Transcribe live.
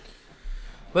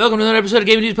Welcome to another episode of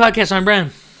Gaming News Podcast. I'm Bren.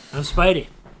 I'm Spidey.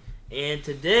 And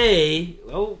today,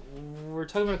 we're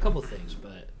talking about a couple things,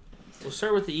 but we'll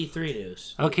start with the E3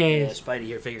 news. Okay. Spidey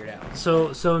here figured it out. So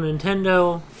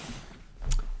Nintendo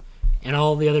and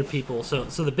all the other people, so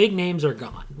the big names are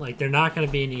gone. Like, they're not going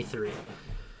to be in E3.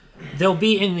 They'll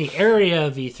be in the area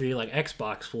of E3, like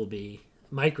Xbox will be,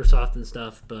 Microsoft and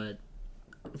stuff, but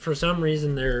for some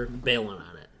reason they're bailing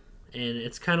on it. And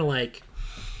it's kind of like,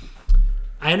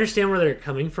 I understand where they're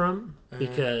coming from,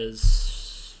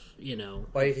 because, you know...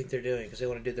 Why do you think they're doing it? Because they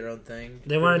want to do their own thing?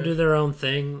 They want to do their own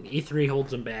thing. E3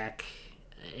 holds them back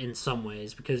in some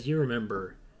ways, because you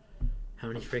remember how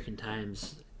many freaking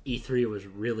times E3 was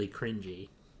really cringy.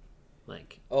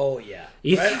 Like, oh, yeah.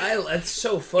 That's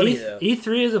so funny, though.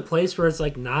 E3 is a place where it's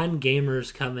like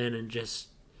non-gamers come in and just...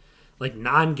 Like,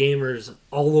 non-gamers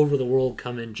all over the world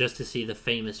come in just to see the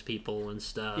famous people and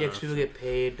stuff. Yeah, because people get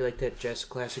paid, like that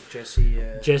classic Jesse...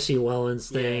 Jesse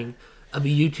Wellens thing. Yeah. I'm a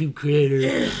YouTube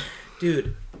creator.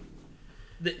 Dude,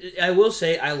 I will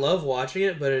say, I love watching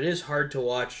it, but it is hard to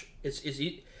watch. It's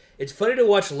funny to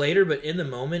watch later, but in the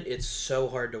moment, it's so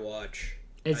hard to watch.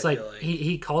 It's like,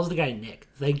 he calls the guy Nick.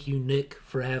 Thank you, Nick,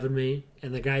 for having me.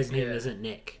 And the guy's name isn't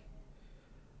Nick.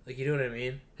 Like, you know what I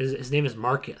mean? His name is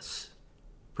Marcus.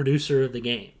 Producer of the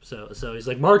game. So he's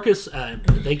like, Marcus,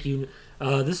 thank you.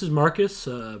 This is Marcus,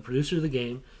 producer of the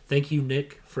game. Thank you,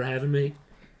 Nick, for having me.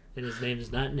 And his name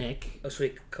is not Nick. Oh, so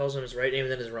he calls him his right name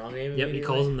and then his wrong name? Yep, he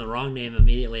calls him the wrong name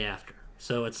immediately after.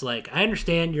 So it's like, I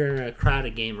understand you're in a crowd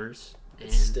of gamers.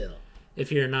 And still.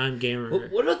 If you're a non-gamer...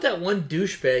 What about that one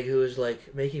douchebag who was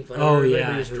like making fun of everybody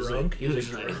when he was drunk? He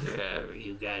was like,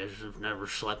 you guys have never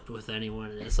slept with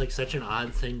anyone. And it's like such an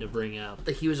odd thing to bring up.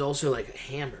 Like, he was also like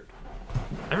hammered.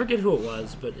 I forget who it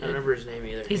was, but... I don't remember his name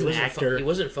either. He's an actor. He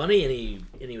wasn't funny,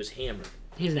 and he was hammered.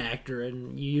 He's an actor,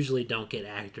 and you usually don't get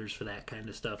actors for that kind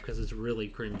of stuff because it's really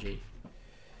cringy.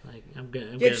 Like,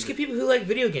 just get people who like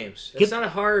video games. It's not a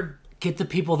hard... Get the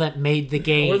people that made the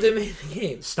game. Or they made the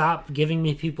game. Stop giving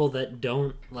me people that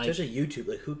don't, like... There's a YouTube.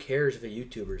 Like, who cares if a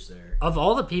YouTuber's there? Of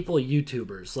all the people,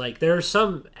 YouTubers. Like, there are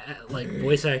some, like,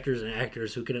 voice actors and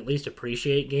actors who can at least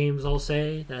appreciate games, I'll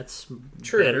say. That's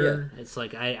true, better. Yeah. It's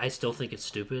like, I still think it's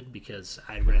stupid because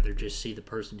I'd rather just see the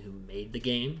person who made the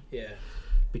game. Yeah.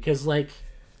 Because, like,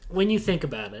 when you think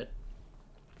about it,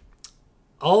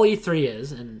 all E3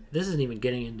 is, and this isn't even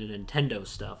getting into Nintendo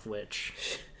stuff,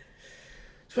 which...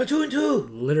 Splatoon 2!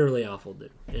 Literally awful, dude.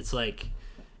 It's like...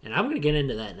 And I'm going to get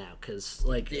into that now, because,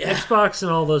 like, Xbox and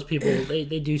all those people, they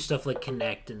do stuff like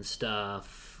Kinect and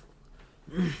stuff.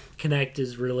 Kinect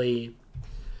is really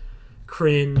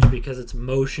cringe because it's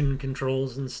motion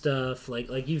controls and stuff. Like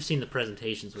you've seen the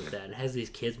presentations with that. It has these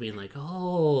kids being like,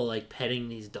 oh, like petting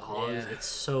these dogs. Yeah. It's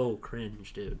so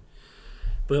cringe, dude.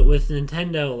 But with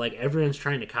Nintendo, like, everyone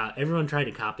tried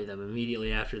to copy them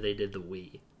immediately after they did the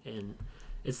Wii. And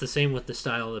it's the same with the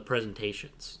style of the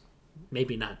presentations.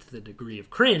 Maybe not to the degree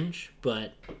of cringe,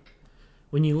 but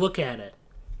when you look at it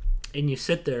and you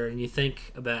sit there and you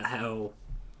think about how,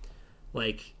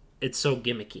 like, it's so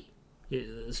gimmicky.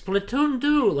 Splatoon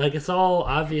 2, like, it's all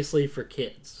obviously for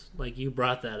kids. Like, you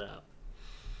brought that up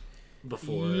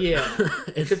before. Yeah.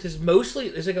 Except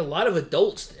there's like a lot of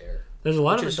adults there. There's a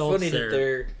lot of adults there. It's funny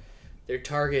that their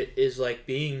target is, like,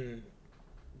 being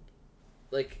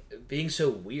so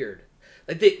weird.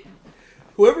 Like,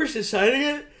 whoever's deciding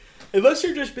it, unless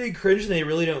they're just being cringe and they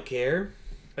really don't care,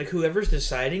 like, whoever's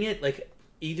deciding it, like,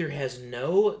 either has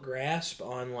no grasp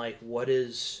on, like, what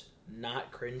is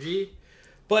not cringy,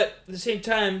 but at the same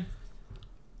time,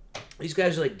 these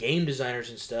guys are, like, game designers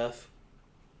and stuff.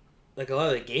 Like, a lot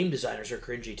of the game designers are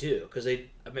cringy, too, because maybe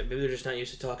they're just not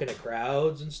used to talking to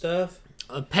crowds and stuff.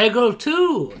 Pego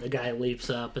 2! The guy leaps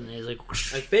up and he's like...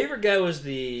 Whoosh. My favorite guy was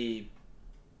the...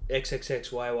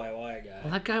 XXXYYY guy.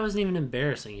 Well, that guy wasn't even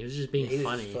embarrassing. He was just being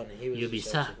funny. You'd be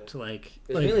sucked. Like,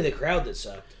 it was mainly the crowd that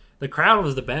sucked. The crowd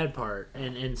was the bad part.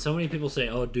 And so many people say,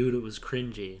 oh, dude, it was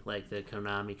cringy. Like, the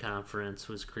Konami conference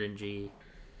was cringy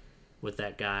with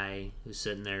that guy who's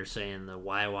sitting there saying the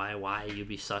why, you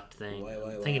be sucked thing.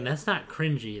 Thinking, that's not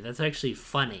cringy. That's actually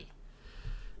funny.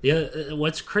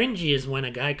 What's cringy is when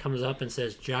a guy comes up and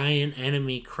says, giant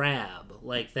enemy crab.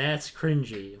 Like, that's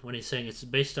cringy. When he's saying it's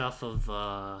based off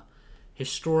of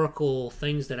historical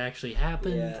things that actually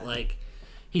happened. Yeah. Like,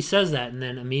 he says that, and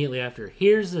then immediately after,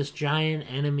 here's this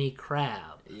giant enemy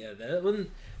crab. Yeah,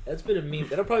 that's been a meme.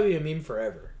 That'll probably be a meme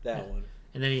forever, that one.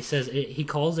 And then he says, he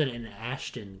calls it an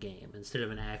Ashton game instead of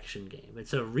an action game.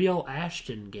 It's a real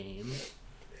Ashton game.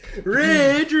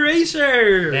 Ridge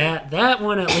Racer! That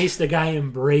one, at least the guy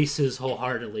embraces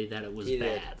wholeheartedly that it was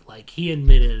bad. Like, he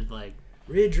admitted, like...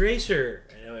 Ridge Racer!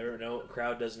 I know,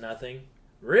 crowd does nothing.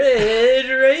 Ridge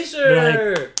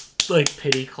Racer. Like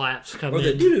pity claps come Or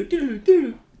the in.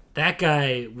 doo-doo-doo-doo. That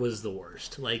guy was the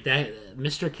worst. Like that,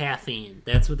 Mr. Caffeine.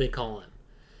 That's what they call him.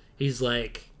 He's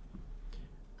like,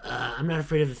 I'm not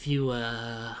afraid of a few.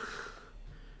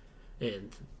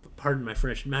 Pardon my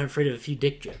French. I'm not afraid of a few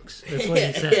dick jokes. That's what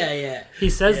he said. Yeah.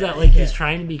 He says that like he's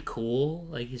trying to be cool,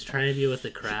 like he's trying to be with the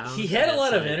crowd. He had a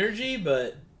lot of energy,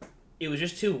 but it was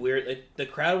just too weird. Like the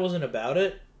crowd wasn't about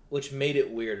it, which made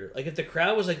it weirder. Like if the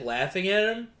crowd was like laughing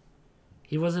at him,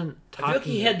 he wasn't talking. I feel like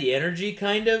he had the energy,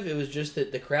 kind of. It was just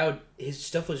that the crowd, his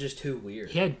stuff was just too weird.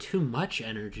 He had too much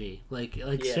energy. Like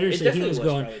Yeah, seriously, he was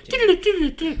going.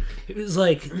 too It was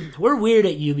like, we're weird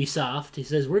at Ubisoft. He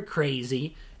says we're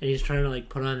crazy, and he's trying to like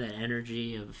put on that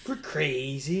energy of We're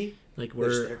crazy. like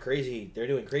Which they're crazy. They're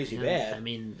doing crazy bad. I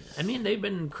mean, they've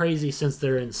been crazy since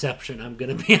their inception. I'm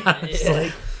gonna be honest.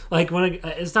 Yeah. Like when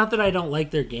it's not that I don't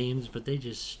like their games, but they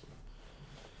just.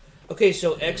 Okay,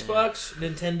 so Xbox,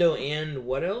 Nintendo, and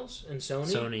what else? And Sony?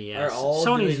 Sony, yeah. Are all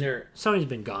doing Sony's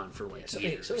been gone for like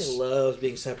years. Sony loves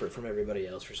being separate from everybody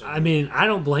else for some reason. I mean, I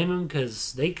don't blame them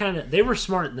because they were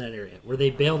smart in that area where they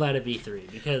bailed out of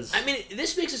E3 because. I mean,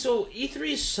 this makes it so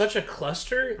E3 is such a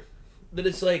cluster that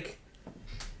it's like.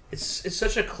 It's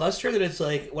such a cluster that it's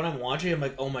like when I'm watching, I'm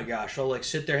like, oh my gosh, I'll like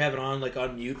sit there, have it on like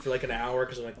on mute for like an hour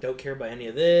because I'm like, don't care about any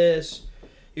of this.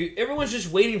 Everyone's just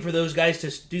waiting for those guys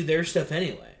to do their stuff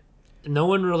anyway. No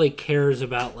one really cares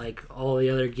about like all the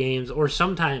other games, or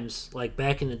sometimes like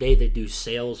back in the day they'd do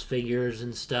sales figures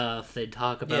and stuff. They'd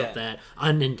talk about that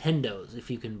on Nintendo's, if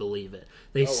you can believe it.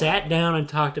 They sat down and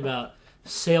talked about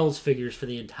sales figures for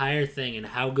the entire thing and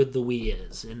how good the Wii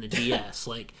is and the DS.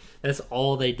 Like that's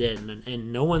all they did,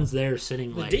 and no one's there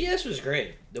sitting like. The DS was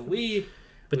great. The Wii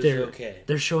was okay.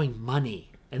 They're showing money,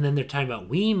 and then they're talking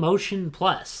about Wii Motion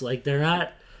Plus. Like they're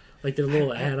not like their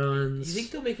little add-ons. You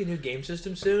think they'll make a new game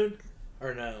system soon,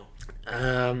 or no?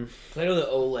 I know the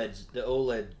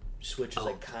OLED Switch is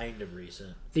like kind of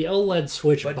recent. The OLED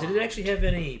Switch, but did it actually have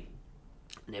any?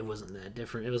 It wasn't that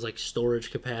different. It was like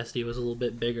storage capacity was a little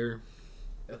bit bigger.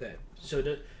 Okay, so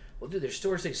dude, their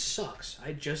storage thing sucks.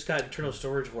 I just got internal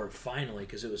storage for it finally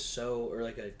because it was or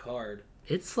like a card.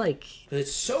 It's like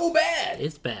it's so bad.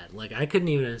 It's bad. Like I couldn't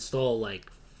even install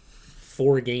like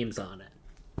 4 games on it.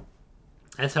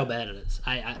 That's how bad it is.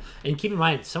 And keep in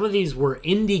mind, some of these were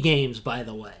indie games, by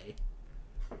the way.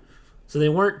 So they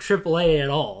weren't AAA at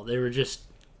all. They were just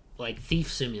like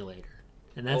Thief Simulator,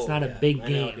 and that's not a big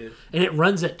game. Know, and it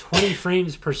runs at 20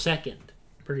 frames per second,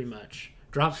 pretty much.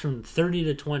 Drops from 30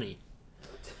 to 20.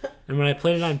 And when I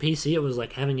played it on PC, it was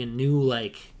like having a new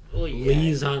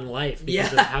lease on life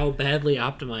because of how badly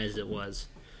optimized it was.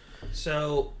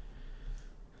 So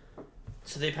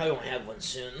they probably won't have one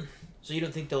soon. So you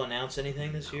don't think they'll announce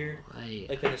anything this year?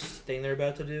 Like this thing they're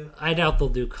about to do? I doubt they'll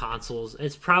do consoles.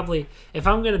 It's probably, if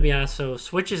I'm going to be honest, so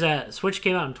Switch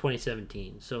came out in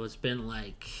 2017, so it's been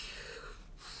like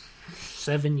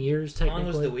 7 years technically. How long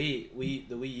was the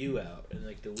Wii U out and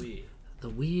like the Wii? The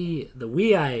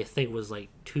Wii I think was like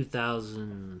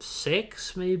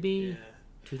 2006 maybe.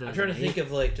 Yeah. I'm trying to think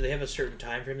of like, do they have a certain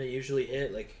time frame they usually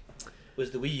hit? Like,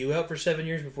 was the Wii U out for 7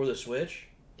 years before the Switch?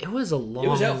 It was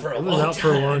out for a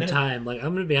long time. Like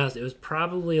I'm gonna be honest, it was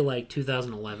probably like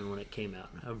 2011 when it came out.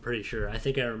 I'm pretty sure. I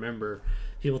think I remember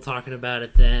people talking about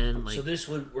it then. Like,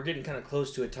 so we're getting kind of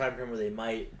close to a time frame where they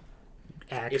might.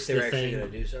 If they're actually going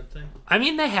to do something? I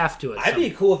mean, they have to. I'd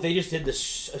be cool if they just did a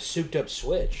souped-up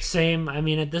Switch. Same. I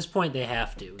mean, at this point, they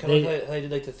have to. Kind of like how they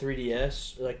did like the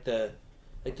 3DS, or like the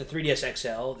 3DS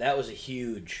XL. That was a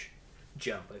huge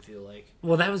jump, I feel like.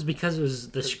 Well, that was because it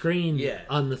was the screen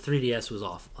on the 3DS was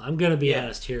awful. I'm going to be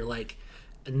honest here. Like,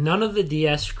 none of the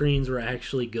DS screens were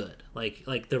actually good.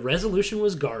 Like the resolution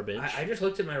was garbage. I just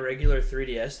looked at my regular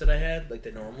 3DS that I had, like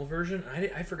the normal version.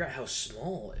 I forgot how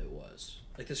small it was.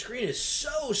 Like the screen is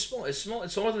so small. It's small.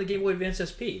 It's smaller than the Game Boy Advance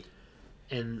SP.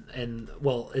 And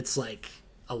well, it's like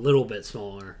a little bit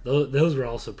smaller. Those were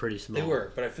also pretty small. They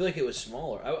were, but I feel like it was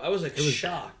smaller. I was like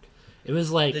shocked. It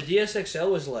was like the DS XL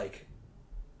was like,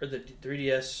 or the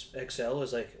 3DS XL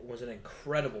was an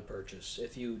incredible purchase.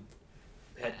 If you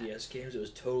had DS games, it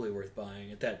was totally worth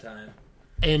buying at that time.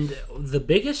 And the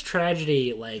biggest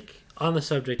tragedy, like, on the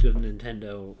subject of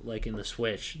Nintendo, like in the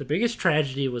Switch, the biggest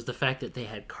tragedy was the fact that they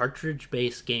had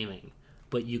cartridge-based gaming,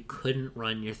 but you couldn't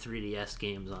run your 3DS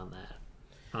games on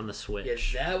the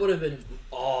Switch. Yeah, that would have been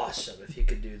awesome if you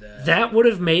could do that. That would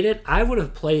have made it. I would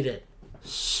have played it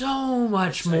so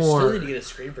much more. I still need to get a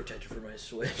screen protector for my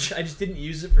Switch. I just didn't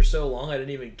use it for so long, I didn't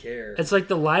even care. It's like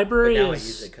the library but now I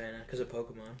use it, kind of, because of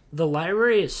Pokemon. The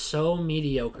library is so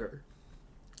mediocre.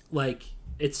 Like,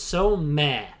 it's so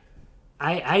meh.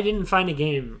 I didn't find a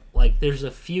game Like, there's a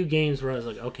few games where I was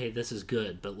like, okay, this is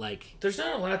good, but like, there's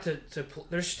not a lot to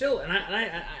there's still, and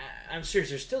I'm serious.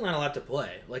 There's still not a lot to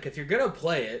play. Like, if you're gonna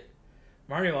play it,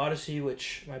 Mario Odyssey,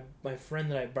 which my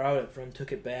friend that I borrowed it from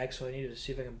took it back, so I needed to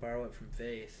see if I can borrow it from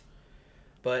Faith.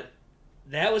 But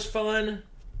that was fun.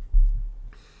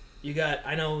 You got,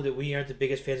 I know that we aren't the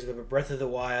biggest fans of it, but Breath of the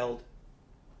Wild.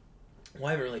 Well,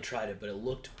 I haven't really tried it, but it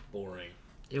looked boring.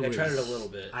 I tried it a little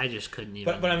bit. I just couldn't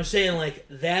even. But I'm saying, like,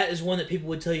 that is one that people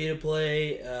would tell you to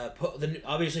play.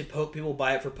 Obviously, people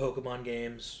buy it for Pokemon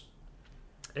games.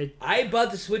 I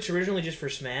bought the Switch originally just for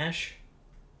Smash,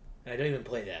 and I don't even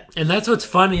play that. And that's what's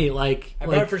funny. Like, I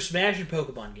bought it for Smash and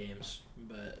Pokemon games,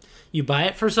 but you buy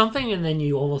it for something and then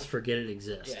you almost forget it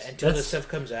exists. Yeah, until the stuff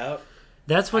comes out.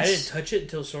 That's what I didn't touch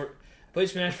it until I played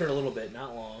Smash for a little bit,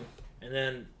 not long, and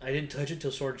then I didn't touch it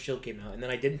until Sword and Shield came out, and then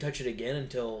I didn't touch it again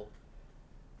until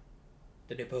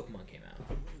the new Pokemon came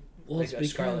out. Well, like it's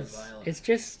Scarlet and because Violet. it's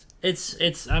just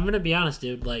it's. I'm gonna be honest,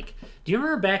 dude. Like, do you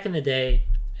remember back in the day?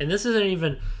 And this isn't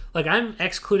even like I'm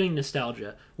excluding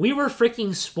nostalgia. We were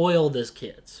freaking spoiled as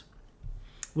kids.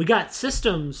 We got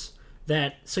systems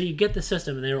so you get the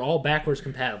system and they were all backwards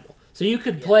compatible. So you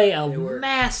could play a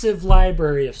massive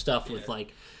library of stuff with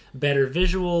like better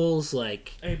visuals,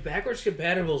 like I mean, backwards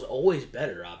compatible is always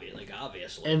better,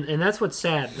 obviously. And that's what's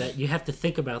sad, that you have to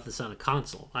think about this on a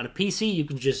console. On a PC, you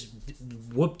can just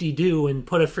whoop-de-doo and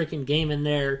put a freaking game in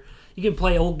there. You can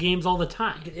play old games all the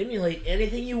time. You can emulate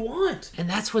anything you want. And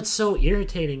that's what's so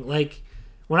irritating. Like,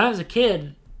 when I was a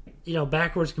kid,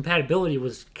 backwards compatibility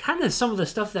was kind of some of the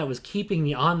stuff that was keeping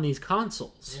me on these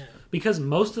consoles. Yeah. Because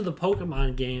most of the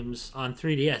Pokemon games on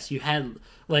 3DS, you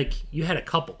had a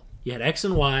couple. You had X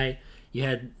and Y, you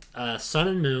had Sun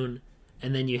and Moon,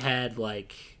 and then you had,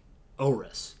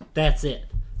 Oris. That's it.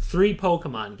 3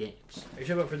 Pokemon games. Are you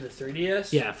talking about for the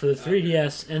 3DS? Yeah, for the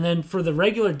 3DS. And then for the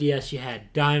regular DS, you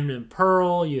had Diamond and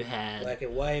Pearl, you had Black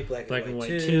and White, Black and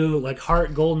White 2, like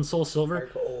Heart, Gold, and Soul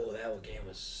Silver. That game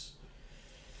was...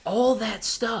 All that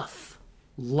stuff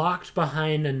locked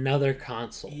behind another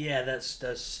console. Yeah, that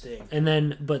does stink. And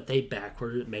then, but they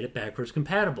made it backwards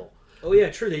compatible. Oh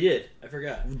yeah, true, they did. I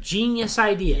forgot. Genius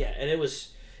idea. Yeah, and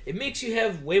it makes you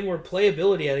have way more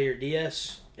playability out of your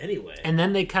DS anyway. And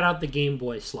then they cut out the Game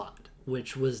Boy slot,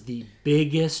 which was the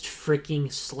biggest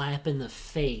freaking slap in the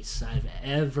face I've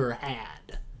ever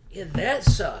had. Yeah, that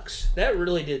sucks. That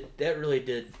really did. That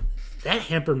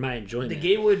hampered my enjoyment. The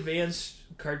Game Boy Advance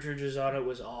cartridges on it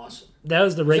was awesome. That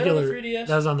was the regular. Was that on the 3DS?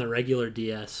 That was on the regular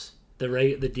DS.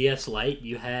 The DS Lite,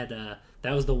 you had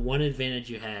that was the one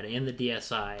advantage you had, and the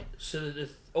DSi. So I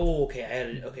had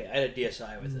a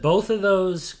DSi with it. Both of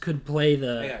those could play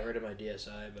I got rid of my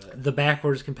DSi, but the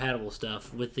backwards compatible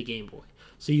stuff with the Game Boy.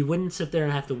 So you wouldn't sit there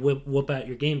and have to whoop out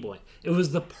your Game Boy. It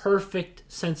was the perfect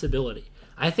sensibility.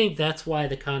 I think that's why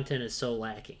the content is so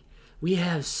lacking. We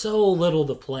have so little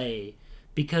to play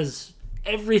because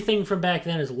everything from back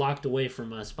then is locked away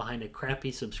from us behind a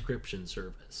crappy subscription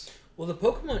service. Well, the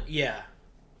Pokemon, yeah.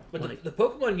 But the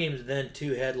Pokemon games then,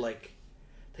 too, had,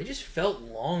 they just felt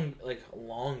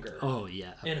longer. Oh,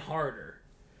 yeah. And harder.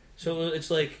 So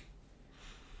it's I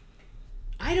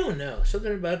don't know.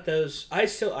 Something about those. I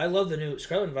love the new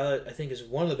Scarlet and Violet, I think, is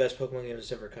one of the best Pokemon games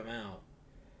that's ever come out.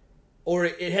 Or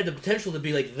it had the potential to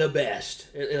be, the best.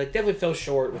 It definitely fell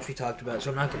short, which we talked about,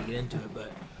 so I'm not going to get into it,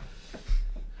 but...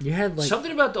 You had,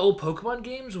 something about the old Pokemon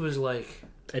games was,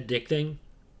 addicting.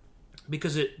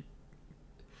 Because the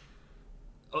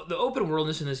open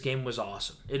worldness in this game was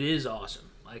awesome. It is awesome.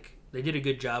 They did a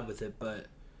good job with it, but...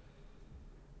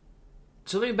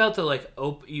 Something about the,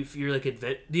 if you're,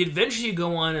 the adventures you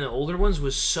go on in the older ones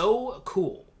was so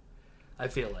cool, I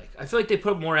feel like. I feel like they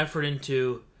put more effort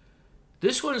into...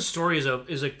 This one's story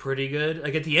is pretty good.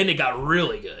 At the end, it got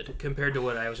really good compared to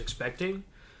what I was expecting.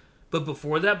 But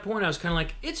before that point, I was kind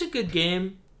of it's a good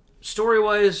game.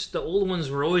 Story-wise, the old ones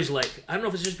were always I don't know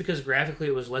if it's just because graphically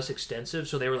it was less extensive,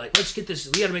 so they were let's get this,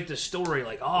 we gotta make this story,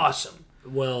 awesome.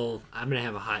 Well, I'm going to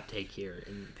have a hot take here,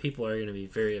 and people are going to be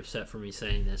very upset for me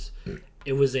saying this.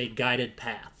 It was a guided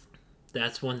path.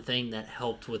 That's one thing that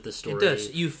helped with the story. It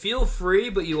does. You feel free,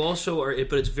 but you also are,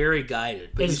 but it's very guided.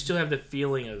 But you still have the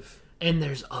feeling of... And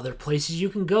there's other places you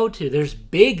can go to. There's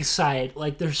big side,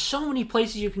 there's so many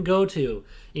places you can go to.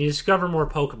 And you discover more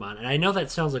Pokemon. And I know that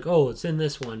sounds it's in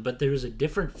this one, but there was a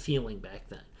different feeling back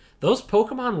then. Those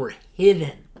Pokemon were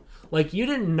hidden. You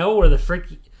didn't know where the frick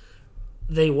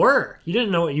they were. You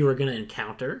didn't know what you were going to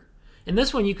encounter. In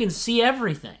this one, you can see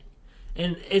everything.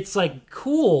 And it's,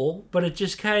 cool, but it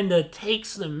just kind of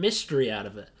takes the mystery out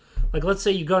of it. Let's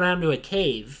say you go down to a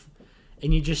cave...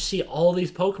 and you just see all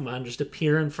these Pokemon just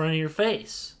appear in front of your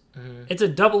face. Mm-hmm. It's a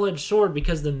double-edged sword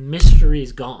because the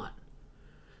mystery's gone.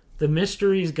 The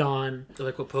mystery's gone.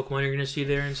 Like what Pokemon you're going to see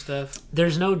there and stuff?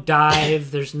 There's no dive.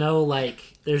 There's no...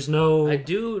 I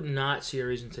do not see a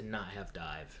reason to not have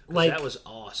dive. Like, that was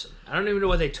awesome. I don't even know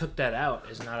why they took that out.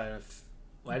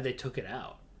 Why did they took it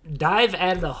out? Dive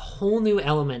added a whole new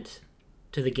element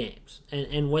to the games.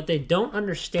 And what they don't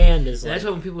understand is... That's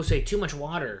why when people say too much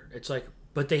water, it's like...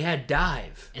 But they had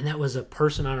dive. And that was a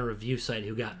person on a review site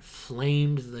who got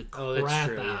flamed the crap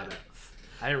out of.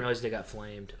 I didn't realize they got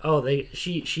flamed. Oh,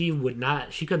 she would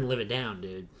not. She couldn't live it down,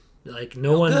 dude. Like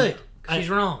no one. Good. She's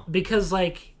wrong. Because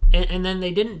and then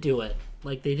they didn't do it.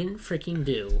 Like they didn't freaking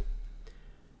do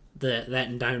that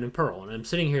in Diamond and Pearl. And I'm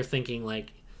sitting here thinking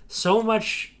so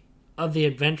much of the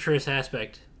adventurous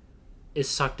aspect is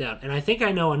sucked out. And I think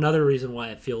I know another reason why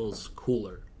it feels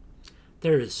cooler.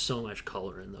 There is so much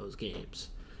color in those games.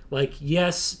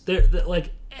 Yes,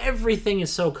 everything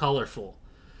is so colorful.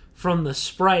 From the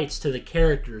sprites to the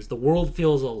characters, the world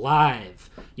feels alive.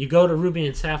 You go to Ruby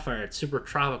and Sapphire, it's super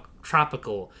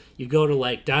tropical. You go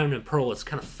to Diamond and Pearl, it's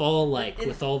kind of fall-like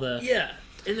with all the... Yeah,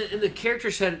 and the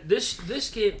characters had... This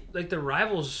game, the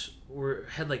rivals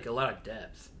had a lot of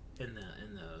depth in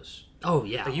those. Oh,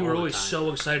 yeah. You were always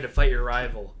so excited to fight your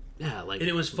rival. Yeah, and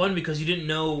it was fun because you didn't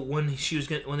know when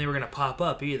they were gonna pop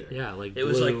up either. Yeah, it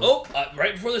was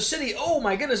right before the city. Oh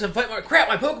my goodness, I'm fighting. Crap,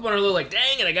 my Pokemon are low.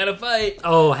 Dang it, I gotta fight.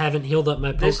 Oh, I haven't healed up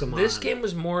my Pokemon. This game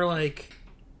was more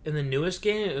in the newest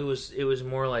game. It was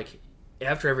more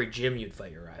after every gym you'd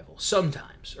fight your rival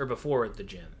sometimes or before at the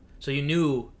gym, so you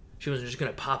knew she wasn't just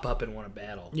gonna pop up and want a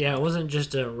battle. Yeah, it wasn't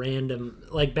just a random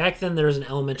back then. There was an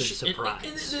element of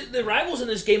surprise. And the rivals in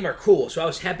this game are cool, so I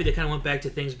was happy they kind of went back to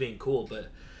things being cool,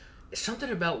 but. Something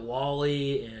about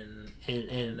Wally and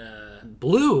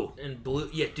Blue. And Blue.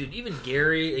 Yeah, dude, even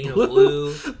Gary,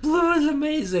 Blue. Blue is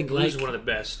amazing. Blue's one of the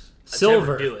best. Silver.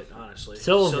 To ever do it, honestly.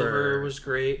 Silver was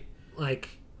great.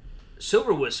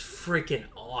 Silver was freaking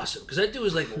awesome. Because that dude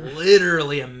was,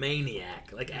 literally a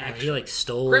maniac. Actually. He,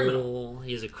 stole. Criminal.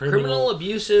 He's a criminal.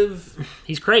 Abusive.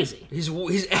 He's crazy.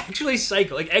 He's actually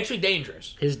psycho. Actually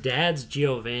dangerous. His dad's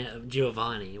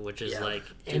Giovanni, which is,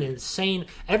 an insane...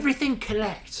 Everything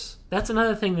connects. That's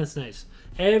another thing that's nice.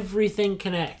 Everything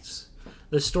connects.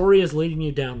 The story is leading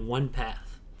you down one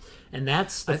path. And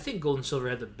that's... I think Gold and Silver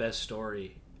had the best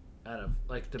story out of,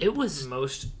 It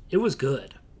was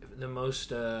good. The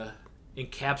most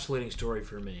encapsulating story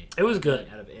for me. It was good.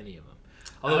 Out of any of them.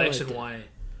 Although X and Y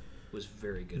was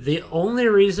very good. The only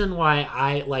reason why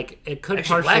it could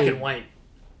partially... Black and White.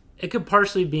 It could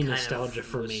partially be nostalgia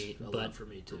for me, but for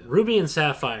me too. Ruby and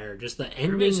Sapphire, just the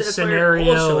ending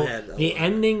scenario, the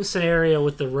ending scenario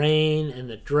with the rain and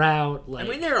the drought.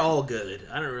 They're all good.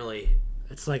 I don't really.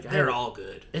 It's they're all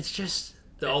good. It's just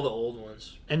all the old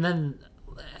ones. And then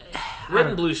Red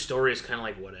and Blue's story is kind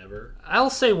of whatever. I'll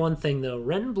say one thing though.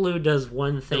 Red and Blue does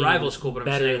one thing. The rival's cool, but I'm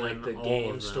better saying than the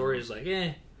game story is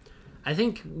I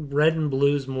think Red and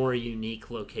Blue's more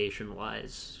unique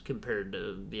location-wise compared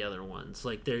to the other ones.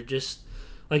 They're just...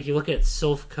 you look at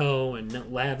Silphco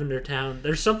and Lavender Town,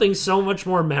 there's something so much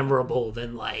more memorable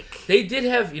than, They did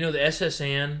have, the SS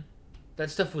Anne.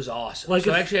 That stuff was awesome.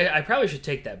 Actually, I probably should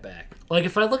take that back.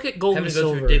 If I look at Gold and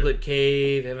Silver... Having to go through Diglett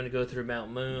Cave, having to go through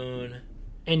Mount Moon...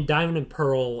 And Diamond and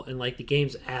Pearl, and, the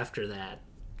games after that,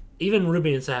 even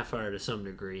Ruby and Sapphire to some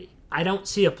degree, I don't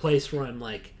see a place where I'm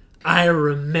I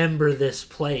remember this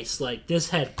place. This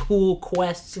had cool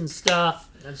quests and stuff.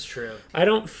 That's true. I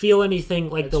don't feel anything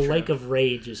the Lake of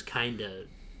Rage is kind of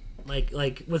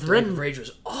with Red. Lake of Rage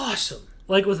was awesome.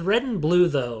 With Red and Blue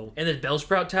though. And the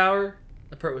Bellsprout Tower.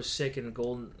 That part was sick in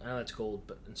gold. I know that's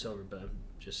gold and silver, but I'm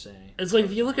just saying. It's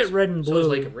if you look at Red and Blue.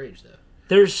 So is Lake of Rage though.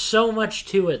 There's so much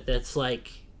to it that's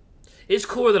It's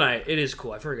cooler than It is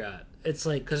cool. I forgot. It's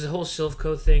because the whole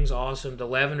Silphco thing's awesome. The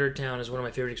Lavender Town is one of my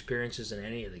favorite experiences in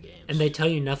any of the games. And they tell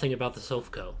you nothing about the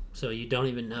Silphco, so you don't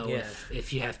even know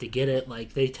if you have to get it.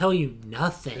 They tell you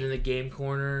nothing. And in the game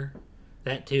corner,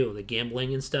 that too, the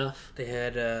gambling and stuff. They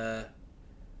had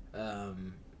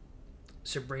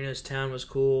Sabrina's town was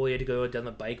cool. You had to go down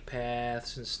the bike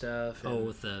paths and stuff. And...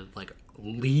 with the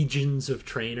legions of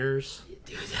trainers.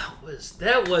 Dude,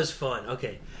 that was fun.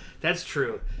 Okay, that's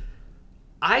true.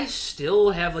 I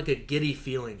still have a giddy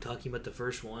feeling talking about the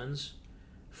first ones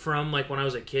from when I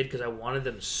was a kid because I wanted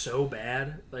them so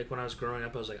bad. When I was growing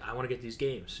up, I was I want to get these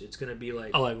games. It's gonna be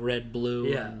Red, Blue,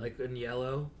 yeah, and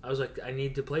Yellow. I was I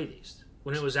need to play these.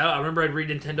 When it was out, I remember I'd read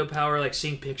Nintendo Power,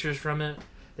 seeing pictures from it.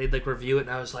 They'd review it,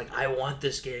 and I was I want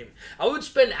this game. I would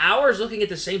spend hours looking at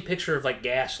the same picture of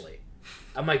Ghastly.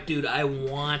 I'm dude, I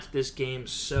want this game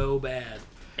so bad.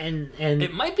 And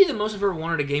it might be the most I've ever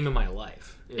wanted a game in my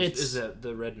life. Is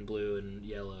the red and blue and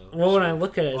yellow. Well, when I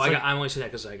look at it, I only say that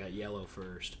because I got yellow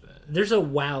first. But there's a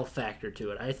wow factor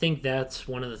to it. I think that's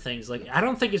one of the things. Like, I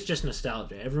don't think it's just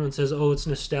nostalgia. Everyone says, "Oh, it's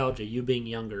nostalgia. You being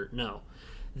younger." No,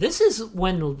 this is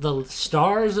when the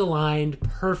stars aligned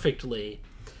perfectly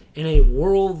in a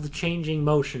world-changing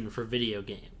motion for video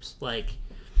games. Like,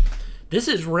 this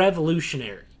is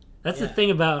revolutionary. That's the thing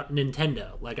about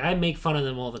Nintendo. Like, I make fun of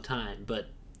them all the time, but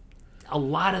a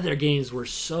lot of their games were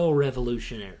so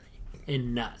revolutionary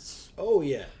and nuts. Oh,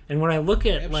 yeah. And when I look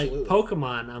at, like,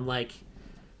 Pokemon, I'm like,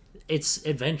 it's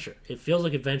adventure. It feels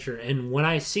like adventure. And when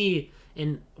I played,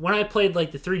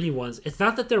 like, the 3D ones, it's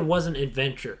not that there wasn't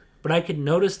adventure, but I could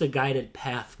notice the guided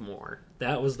path more.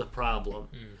 That was the problem.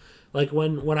 Like,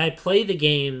 when I play the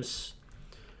games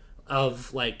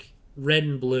of, like, Red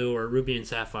and Blue or Ruby and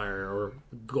Sapphire or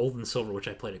Gold and Silver, which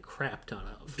I played a crap ton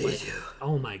of. Like,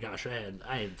 oh my gosh,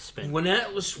 I had spent... When I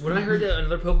heard that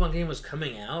another Pokemon game was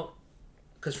coming out,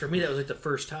 because for me that was like the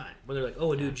first time, when they're like,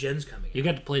 oh, a new gen's coming out. You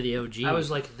got to play the OG. I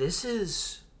was like, this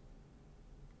is...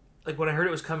 Like, when I heard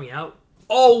it was coming out,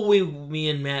 me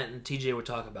and Matt and TJ would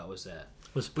talk about was that.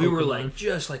 We were like,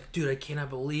 dude, I cannot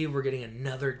believe we're getting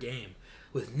another game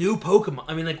with new Pokemon.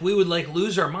 I mean, like, we would like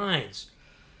lose our minds.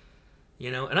 You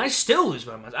know, and I still lose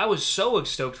my mind. I was so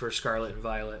stoked for Scarlet and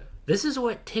Violet. This is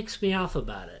what ticks me off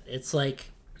about it. It's like...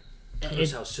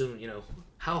 Notice how soon, you know...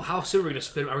 How soon are we going to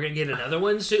spin... Are we going to get another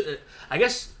one soon? I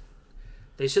guess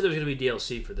they said there was going to be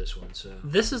DLC for this one, so...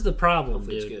 This is the problem,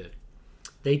 hopefully dude. It's good.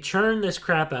 They churn this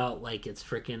crap out like it's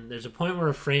freaking... There's a point where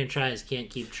a franchise can't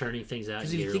keep churning things out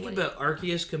Because if you think about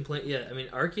Arceus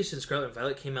Arceus and Scarlet and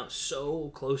Violet came out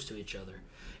so close to each other.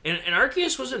 And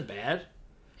Arceus wasn't bad.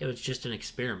 It was just an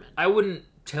experiment. I wouldn't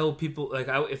tell people, like,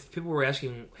 if people were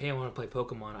asking, hey, I want to play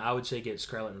Pokemon, I would say get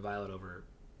Scarlet and Violet over.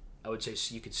 I would say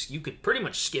you could pretty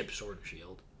much skip Sword and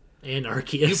Shield. And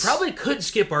Arceus. You probably could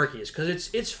skip Arceus,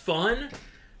 because it's fun,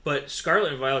 but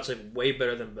Scarlet and Violet's like way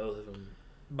better than both of them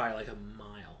by like a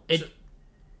mile.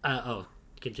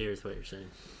 Continue with what you're saying.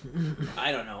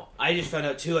 I don't know. I just found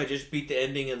out, too, I just beat the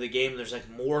ending of the game, and there's like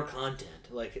more content.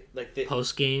 Like the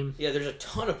post-game? Yeah, there's a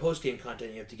ton of post-game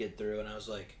content you have to get through, and I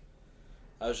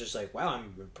was just like, wow,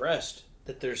 I'm impressed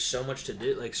that there's so much to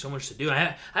do.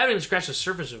 I haven't even scratched the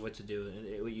surface of what to do,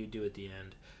 what you do at the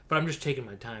end. But I'm just taking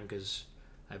my time because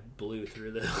I blew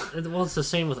through the... Well, it's the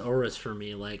same with Oris for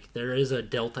me. Like, there is a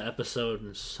Delta episode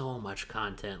and so much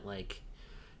content. Like,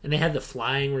 and they had the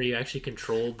flying where you actually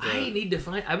controlled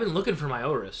the... I've been looking for my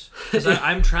Oris. Because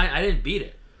I'm trying... I didn't beat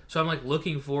it. So I'm like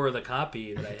looking for the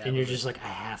copy that I have. And you're just like, I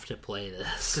have to play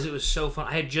this. Because it was so fun.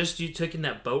 I had just taken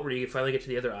that boat where you finally get to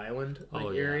the other island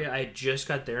area. I just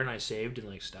got there and I saved and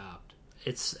like stopped.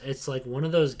 It's like one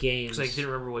of those games. Because I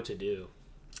didn't remember what to do.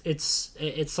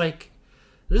 It's like...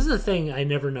 This is the thing I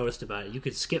never noticed about it. You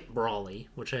could skip Brawly,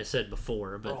 which I said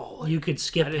before, but you could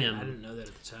skip him. I didn't know that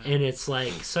at the time. And it's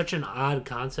like such an odd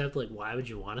concept. Like, why would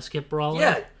you want to skip Brawly?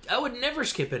 Yeah, I would never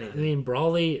skip anything. I mean,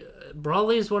 Brawly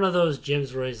is one of those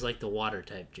gyms where he's like the water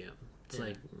type gym. It's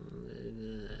like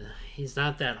he's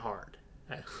not that hard.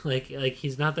 Like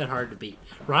he's not that hard to beat.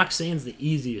 Roxanne's the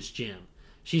easiest gym.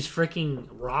 She's freaking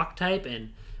rock type,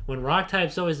 and when rock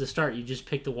type's always the start, you just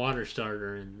pick the water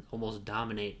starter and almost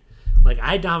dominate. Like,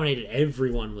 I dominated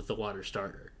everyone with the water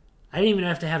starter. I didn't even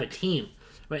have to have a team.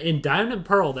 But in Diamond and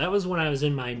Pearl, that was when I was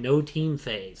in my no-team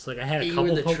phase. Like, I had a couple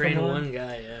You were the Pokemon. train one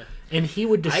guy, yeah. And he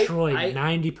would destroy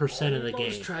 90% of the game. I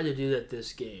almost tried to do that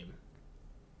this game.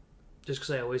 Just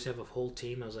because I always have a whole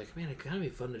team. I was like, man, it'd kind of be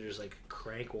fun to just, like,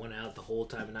 crank one out the whole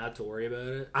time and not have to worry about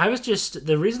it.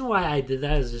 The reason why I did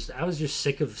that is I was just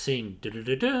sick of seeing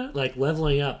like,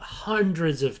 leveling up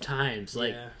hundreds of times.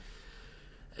 Like, yeah.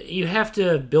 You have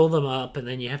to build them up, and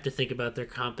then you have to think about their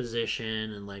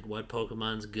composition and like what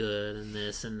Pokemon's good and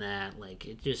this and that. Like,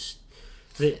 it just,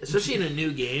 especially in a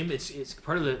new game, it's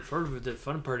part of the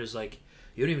fun part is like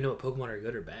you don't even know what Pokemon are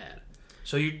good or bad.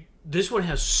 So this one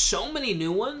has so many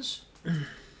new ones.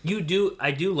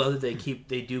 I do love that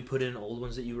they do put in old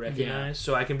ones that you recognize. Yeah.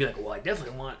 So I can be like, well, I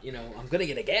definitely want, I'm gonna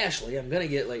get a Gashly. I'm gonna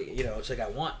get like, it's like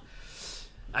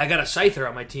I got a Scyther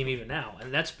on my team even now,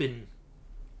 and that's been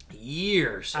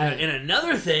years. And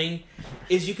another thing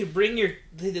is you can bring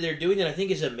they're doing that I think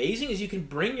is amazing is you can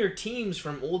bring your teams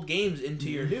from old games into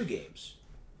your new games.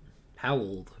 How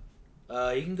old?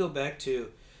 You can go back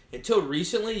to, until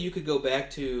recently you could go back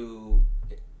to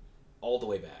all the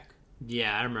way back.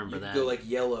 Yeah, I remember that. Go like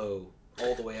yellow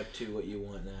all the way up to what you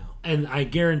want now. And I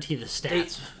guarantee the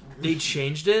stats. They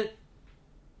changed it.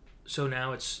 So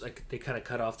now it's like they kind of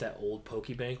cut off that old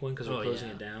Pokebank one because we're closing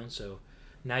it down. So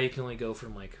now you can only go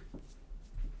from like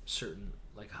certain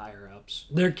like higher ups.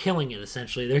 They're killing it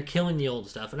essentially. They're killing the old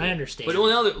stuff, and I understand.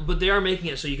 But they are making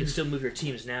it so you can still move your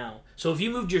teams now. So if you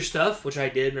moved your stuff, which I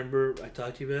did, remember I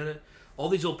talked to you about it. All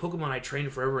these old Pokemon I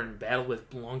trained forever and battled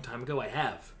with a long time ago, I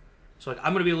have. So like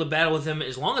I'm gonna be able to battle with them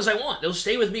as long as I want. They'll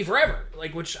stay with me forever.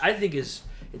 Like which I think it's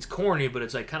corny, but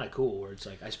it's like kind of cool. Where it's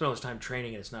like I spend all this time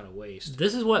training and it's not a waste.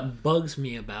 This is what bugs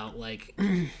me about like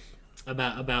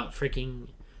about freaking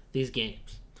these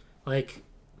games, like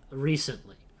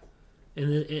recently,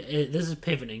 and this is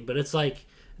pivoting, but it's like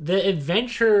the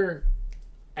adventure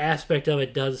aspect of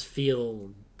it does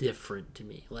feel different to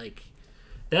me. Like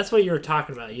that's what you were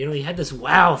talking about. You know, you had this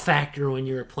wow factor when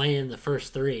you were playing the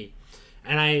first three,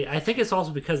 and I think it's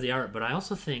also because of the art, but I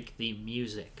also think the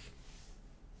music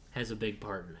has a big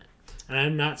part in it. And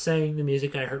I'm not saying the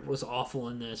music I heard was awful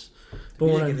in this, but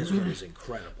the music in this one is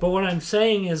incredible. But what I'm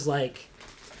saying is like,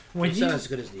 it's not as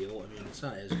good as the old. I mean, it's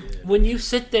not as good. When you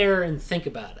sit there and think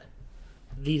about it,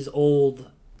 these old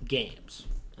games,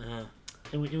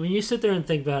 and when you sit there and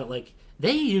think about it, like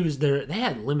they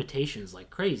had limitations like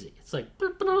crazy. It's like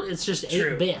it's just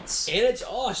 8 bits, and it's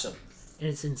awesome, and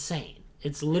it's insane.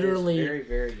 It's literally very,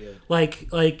 very good. Like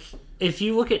if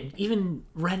you look at even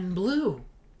Red and Blue,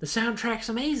 the soundtrack's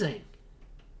amazing.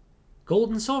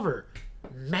 Gold and Silver,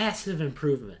 massive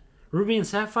improvement. Ruby and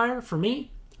Sapphire, for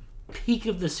me, peak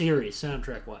of the series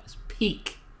soundtrack-wise.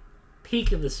 Peak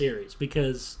of the series,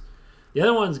 because the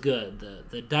other one's good,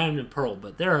 the Diamond and Pearl,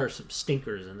 but there are some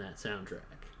stinkers in that soundtrack.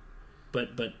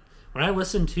 But when I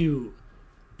listen to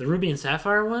the Ruby and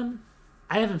Sapphire one,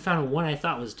 I haven't found one I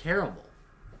thought was terrible.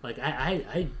 Like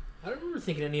I don't remember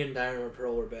thinking any of Diamond and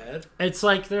Pearl were bad. It's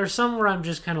like there's some where I'm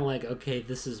just kind of like, okay,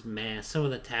 this is mass. Some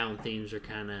of the town themes are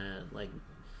kind of like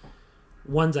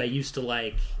ones I used to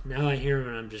like. Now I hear them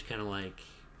and I'm just kind of like,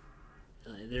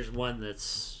 there's one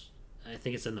that's, I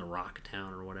think it's in the Rock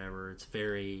Town or whatever. It's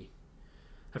very,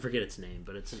 I forget its name,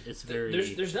 but it's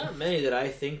very. There's not many that I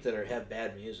think that have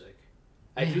bad music.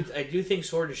 I do think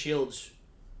Sword and Shields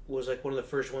was like one of the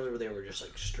first ones where they were just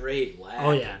like straight lag.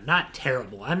 Oh yeah, not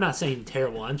terrible. I'm not saying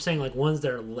terrible. I'm saying like ones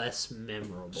that are less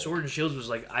memorable. Sword and Shields was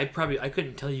like I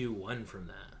couldn't tell you one from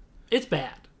that. It's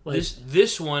bad. Like,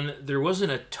 this one there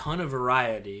wasn't a ton of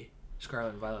variety,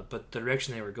 Scarlet and Violet, but the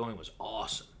direction they were going was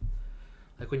awesome.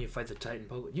 Like when you fight the Titan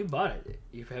Pokemon, you bought it.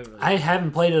 I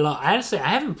haven't played it all. Honestly, I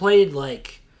haven't played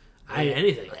like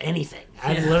anything.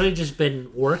 I've literally just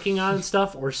been working on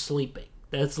stuff or sleeping.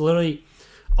 That's literally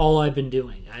all I've been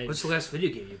doing. What's the last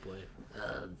video game you played?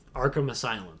 Arkham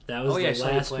Asylum. That was the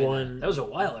last one. That was a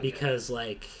while ago. Because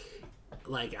like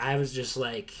I was just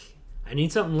like, I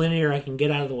need something linear I can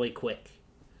get out of the way quick.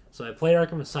 So I played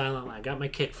Arkham Asylum. I got my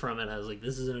kick from it. I was like,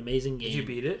 this is an amazing game. Did you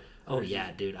beat it? Oh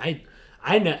yeah, dude.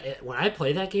 I know when I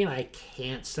play that game, I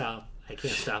can't stop. I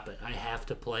can't stop it. I have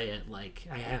to play it. Like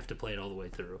I have to play it all the way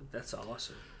through. That's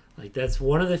awesome. Like, that's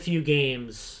one of the few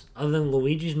games, other than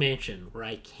Luigi's Mansion, where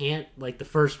I can't, like the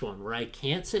first one, where I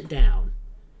can't sit down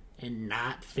and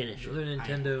not finish another it.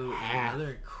 Nintendo,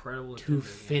 another incredible to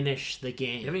finish the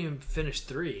game. You haven't even finished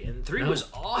 3, and 3 was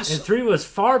awesome. And 3 was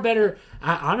far better.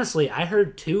 Honestly, I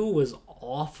heard 2 was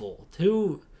awful.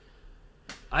 2...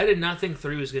 I did not think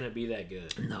 3 was going to be that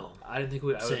good. No. I didn't think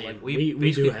we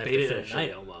basically baited it at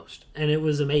night almost. And it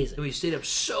was amazing. And we stayed up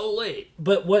so late.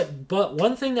 But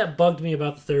one thing that bugged me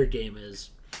about the third game is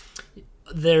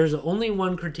there's only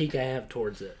one critique I have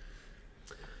towards it.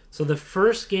 So the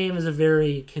first game is a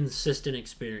very consistent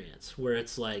experience where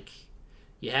it's like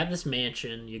you have this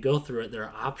mansion, you go through it, there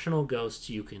are optional ghosts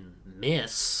you can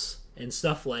miss and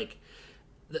stuff like...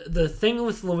 The thing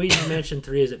with Luigi's Mansion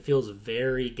 3 is it feels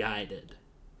very guided.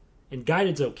 And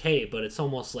guided's okay, but it's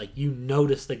almost like you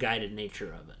notice the guided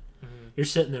nature of it. Mm-hmm. You're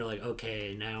sitting there like,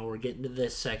 okay, now we're getting to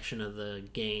this section of the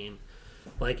game.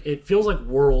 Like, it feels like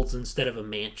worlds instead of a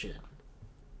mansion.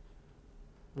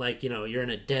 Like, you know, you're in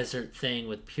a desert thing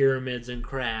with pyramids and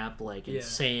crap, like, and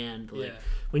sand. Like,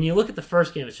 when you look at the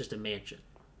first game, it's just a mansion.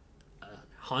 A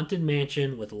haunted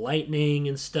mansion with lightning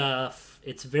and stuff.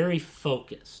 It's very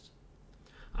focused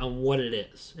on what it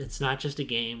is. It's not just a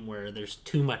game where there's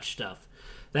too much stuff.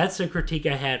 That's a critique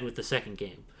I had with the second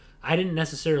game. I didn't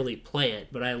necessarily play it,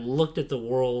 but I looked at the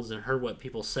worlds and heard what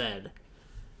people said.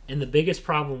 And the biggest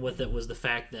problem with it was the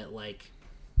fact that, like,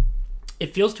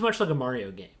 it feels too much like a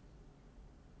Mario game.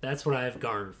 That's what I've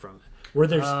garnered from it. Where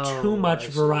there's too much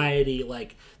variety,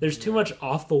 like, there's too much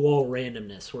off-the-wall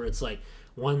randomness, where it's like,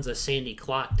 one's a sandy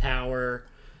clock tower,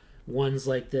 one's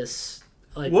like this,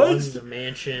 like, one's a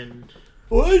mansion.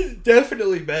 One's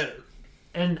definitely better.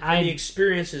 And the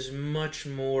experience is much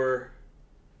more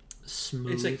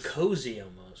smooth. It's like cozy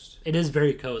almost. It is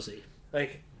very cozy.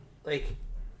 Like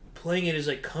playing it is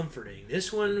like comforting.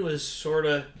 This one was sort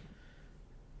of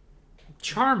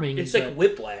charming. It's like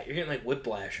whiplash. You're getting like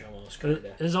whiplash almost, kind of.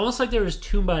 It was almost like there was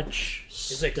too much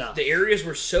stuff. It's like the areas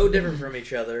were so different from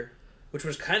each other, which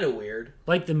was kind of weird.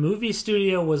 Like the movie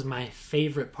studio was my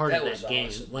favorite part of that game.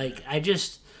 Awesome, like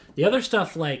the other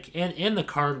stuff, like and the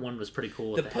card one was pretty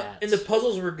cool with the hats. And the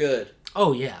puzzles were good.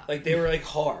 Oh yeah, like they were like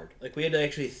hard. Like we had to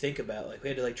actually think about. Like we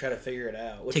had to like try to figure it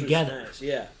out. Which together. Was nice.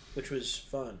 Yeah, which was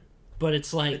fun. But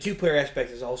it's like the 2-player aspect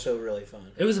is also really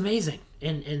fun. It was amazing,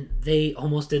 and they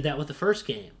almost did that with the first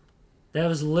game. That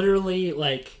was literally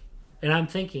like, and I'm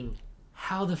thinking,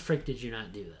 how the frick did you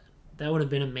not do that? That would have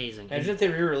been amazing. Imagine if they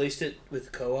re-released it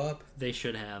with co-op. They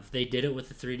should have. They did it with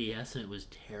the 3DS, and it was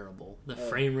terrible. The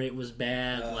frame rate was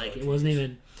bad. It wasn't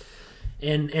even.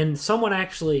 And someone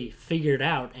actually figured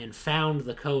out and found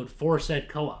the code for said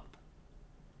co-op.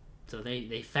 So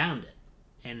they found it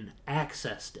and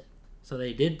accessed it. So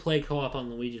they did play co-op on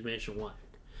Luigi's Mansion 1.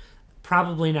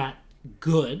 Probably not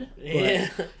good,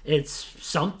 but it's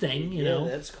something, you know.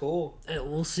 That's cool.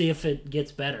 We'll see if it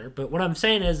gets better. But what I'm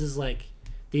saying is like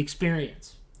the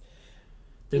experience.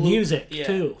 The music,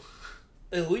 too.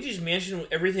 Luigi's Mansion,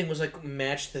 everything was like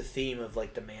matched the theme of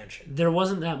like the mansion. There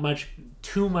wasn't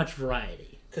too much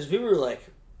variety. Because we were like,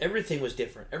 everything was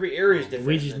different. Every area is different.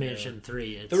 Luigi's Mansion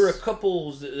 3. There were a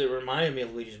couple that reminded me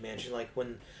of Luigi's Mansion, like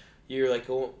when you're like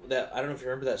going that. I don't know if you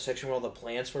remember that section where all the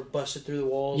plants were busted through the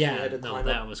walls. Yeah, and you had to climb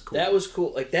that up. was cool. That was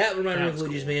cool. Like that reminded me of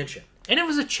Luigi's Mansion. And it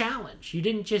was a challenge. You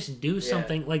didn't just do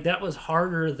something like that. Was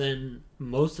harder than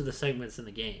most of the segments in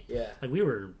the game. Yeah, like we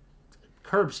were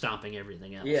curb stomping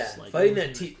everything else. Yeah, like,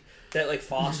 fighting that like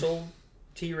fossil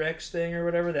T-Rex thing or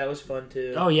whatever, that was fun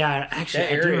too. Oh yeah, actually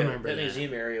I do remember that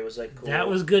museum area was like cool. That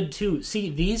was good too. See,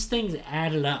 these things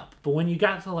added up, but when you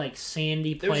got to like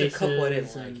sandy places, there was a couple I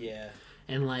didn't like,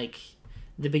 and like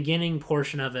the beginning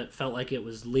portion of it felt like it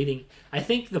was leading. I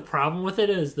think the problem with it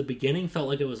is the beginning felt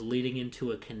like it was leading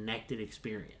into a connected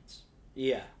experience.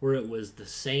 Yeah, where it was the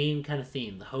same kind of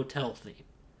theme, the hotel theme.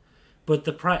 But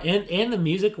and the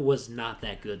music was not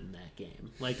that good in that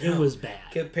game. Like, it was bad.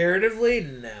 Comparatively,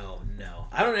 no.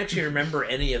 I don't actually remember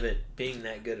any of it being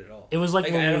that good at all. It was like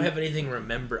I don't have anything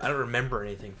I don't remember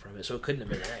anything from it, so it couldn't have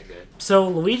been that good. So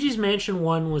Luigi's Mansion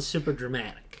 1 was super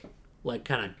dramatic. Like,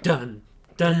 kind of dun,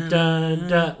 dun, dun,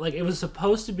 dun. Like, it was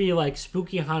supposed to be like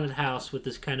spooky haunted house with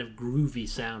this kind of groovy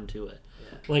sound to it.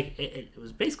 Yeah. Like, it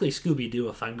was basically Scooby-Doo,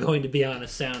 if I'm going to be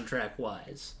honest,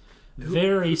 soundtrack-wise.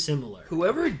 Very similar.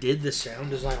 Whoever did the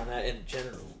sound design on that in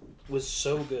general was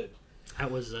so good. That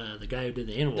was the guy who did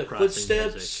the Animal Crossing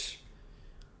footsteps. Music.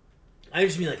 I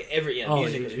just mean like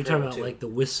music. You're talking about like the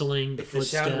whistling, the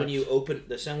footsteps. The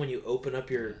sound when you open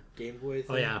up your Game Boy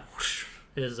thing. Oh yeah,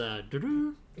 is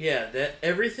doo-doo. Yeah, that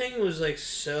everything was like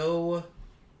so.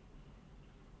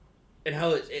 And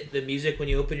how the music when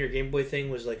you open your Game Boy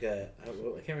thing was like I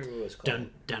can't remember what it's called.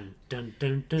 Dun dun dun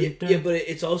dun dun. Yeah, but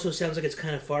it also sounds like it's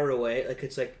kind of far away. Like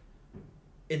it's like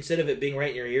instead of it being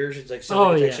right in your ears, it's like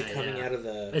something actually coming out of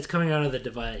the. It's coming out of the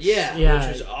device. Yeah,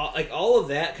 which was all of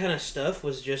that kind of stuff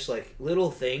was just like little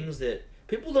things that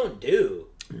people don't do.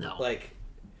 No, like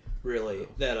really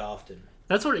that often.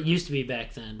 That's what it used to be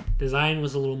back then. Design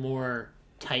was a little more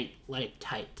tight.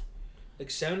 Like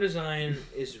sound design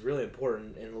is really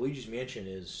important, and Luigi's Mansion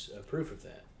is proof of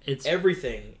that.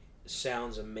 Everything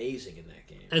sounds amazing in that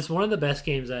game. It's one of the best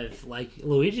games I've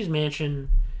Luigi's Mansion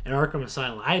and Arkham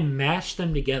Asylum. I mash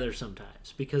them together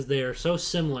sometimes because they are so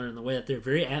similar in the way that they're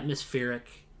very atmospheric.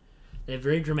 They have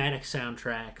very dramatic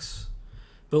soundtracks.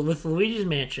 But with Luigi's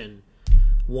Mansion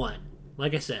 1,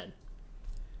 like I said,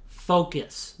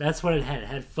 focus. That's what it had. It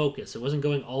had focus. It wasn't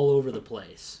going all over the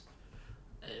place.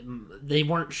 They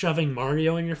weren't shoving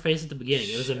Mario in your face at the beginning.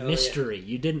 It was a mystery. Yeah.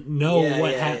 You didn't know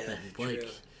what happened. Like,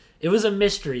 it was a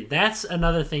mystery. That's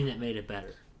another thing that made it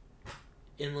better.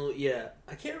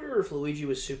 I can't remember if Luigi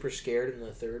was super scared in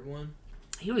the third one.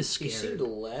 He was scared. He seemed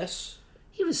less.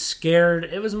 He was scared.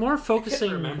 It was more focusing.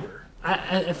 I can't remember.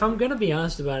 If I'm going to be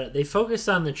honest about it, they focused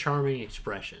on the charming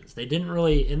expressions. They didn't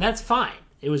really, and that's fine.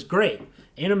 It was great.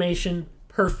 Animation,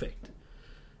 perfect.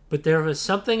 But there was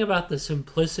something about the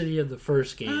simplicity of the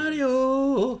first game.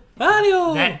 Mario!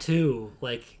 That too.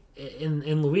 Like,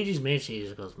 in Luigi's Mansion, he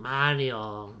just goes,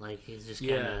 Mario. Like, he's just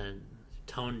kind of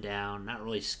toned down, not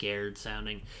really scared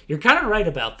sounding. You're kind of right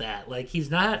about that. Like, he's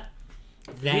not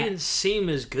that... He didn't seem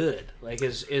as good. Like,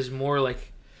 as more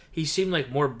like... He seemed like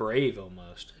more brave,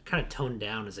 almost. Kind of toned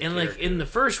down as a character. And, like, in the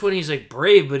first one, he's, like,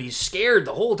 brave, but he's scared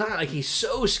the whole time. Like, he's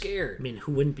so scared. I mean,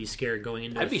 who wouldn't be scared going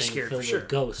into a thing filled with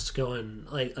ghosts going...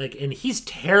 Like, and he's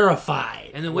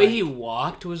terrified. And the way he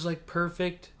walked was, like,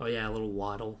 perfect. Oh, yeah, a little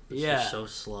waddle. It's just so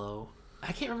slow.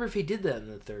 I can't remember if he did that in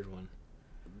the third one.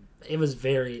 It was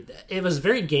very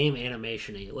game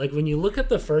animation-y. Like, when you look at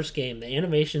the first game, the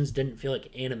animations didn't feel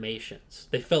like animations.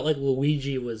 They felt like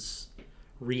Luigi was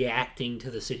reacting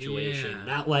to the situation. Yeah.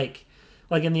 Not like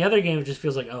in the other game, it just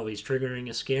feels like, oh, he's triggering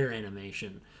a scare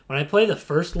animation. When I play the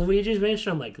first Luigi's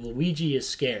Mansion, I'm like, Luigi is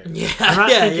scared. Yeah, I'm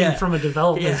not thinking from a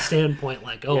development standpoint,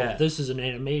 like, oh, this is an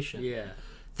animation. Yeah.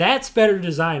 That's better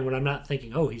design when I'm not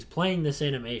thinking, oh, he's playing this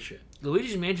animation.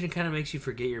 Luigi's Mansion kind of makes you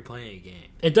forget you're playing a game.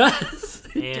 It does.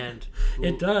 And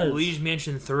it does. Luigi's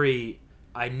Mansion 3,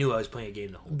 I knew I was playing a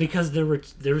game the whole time. Because there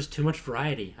was too much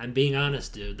variety. I'm being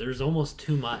honest, dude. There's almost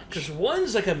too much. Because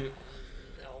one's like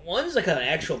an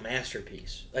actual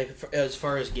masterpiece, like as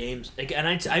far as games, like, and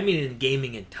I mean in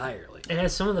gaming entirely. It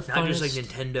has some of the not funnest, just like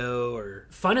Nintendo or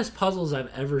funnest puzzles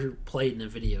I've ever played in a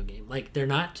video game. Like, they're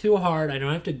not too hard. I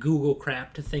don't have to Google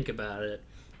crap to think about it.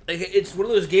 Like, it's one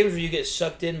of those games where you get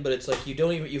sucked in, but it's like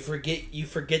you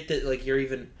forget that, like, you're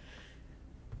even.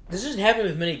 This doesn't happen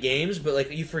with many games, but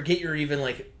like you forget you're even,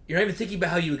 like, you're not even thinking about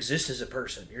how you exist as a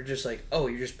person. You're just like, oh,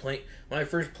 you're just playing. When I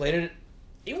first played it,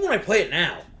 even when I play it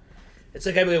now, it's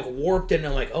like I'm like warped in and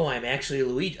I'm like, oh, I'm actually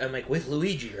Luigi. I'm like with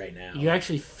Luigi right now. You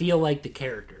actually feel like the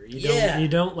character. You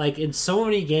don't like, in so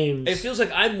many games. It feels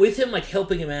like I'm with him, like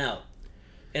helping him out.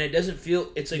 And it doesn't feel,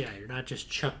 it's like... Yeah, you're not just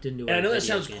chucked into and I know that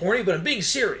sounds corny, but I'm being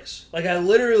serious. Like, I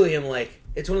literally am like,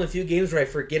 it's one of the few games where I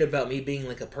forget about me being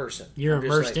like a person. You're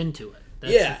immersed into it.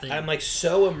 That's the thing. I'm like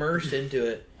so immersed into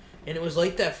it. And it was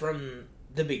like that from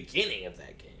the beginning of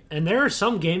that game. And there are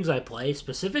some games I play,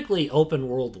 specifically open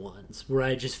world ones, where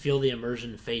I just feel the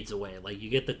immersion fades away. Like, you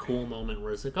get the cool moment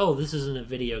where it's like, oh, this isn't a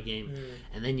video game.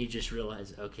 And then you just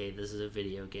realize, okay, this is a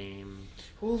video game.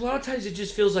 Well, a lot of times it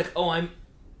just feels like, oh,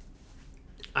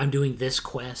 I'm doing this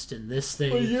quest and this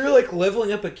thing. When you're like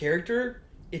leveling up a character,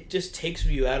 it just takes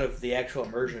you out of the actual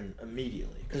immersion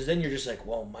immediately. Because then you're just like,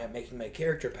 well, am I making my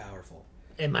character powerful?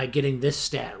 Am I getting this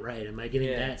stat right? Am I getting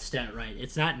that stat right?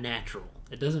 It's not natural.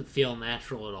 It doesn't feel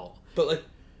natural at all. But like,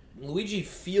 Luigi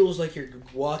feels like you're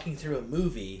walking through a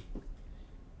movie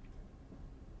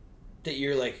that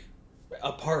you're like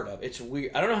a part of. It's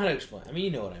weird. I don't know how to explain. I mean,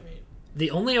 you know what I mean.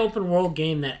 The only open world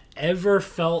game that ever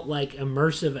felt like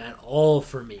immersive at all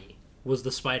for me was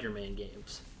the Spider-Man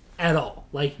games. At all.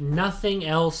 Like, nothing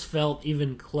else felt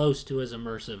even close to as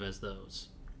immersive as those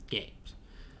games.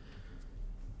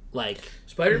 Like,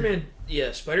 Spider-Man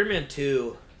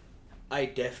 2, I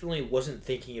definitely wasn't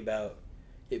thinking about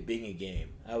it being a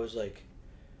game. I was like,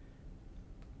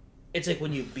 it's like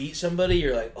when you beat somebody,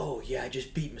 you're like, oh yeah, I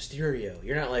just beat Mysterio.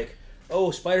 You're not like,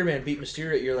 oh, Spider-Man beat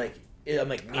Mysterio. You're like, I'm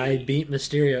like, me. I beat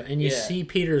Mysterio, and you see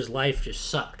Peter's life just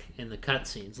suck in the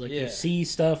cutscenes. Like, you see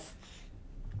stuff.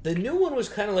 The new one was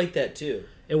kind of like that too.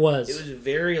 It was. It was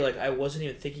very like, I wasn't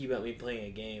even thinking about me playing a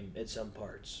game at some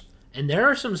parts. And there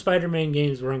are some Spider-Man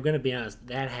games where I'm going to be honest,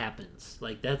 that happens.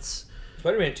 Like, that's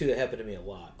Spider-Man 2, that happened to me a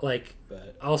lot. Like,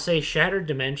 but I'll say Shattered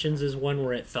Dimensions is one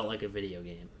where it felt like a video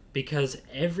game. Because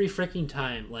every freaking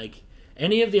time, like,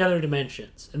 any of the other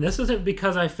dimensions, and this isn't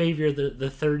because I favor the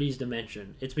 30s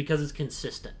dimension, it's because it's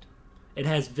consistent. It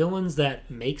has villains that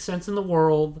make sense in the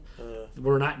world.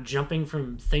 We're not jumping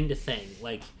from thing to thing.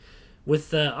 Like, with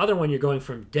the other one, you're going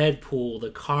from Deadpool to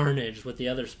Carnage with the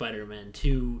other Spider-Man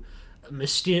to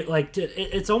Mysterio. Like,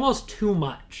 it's almost too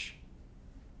much.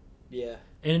 Yeah.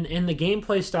 And the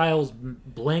gameplay styles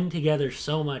blend together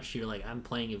so much, you're like, I'm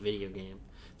playing a video game.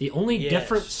 The only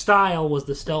different style was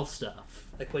the stealth stuff.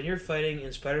 Like when you're fighting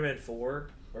in Spider-Man 4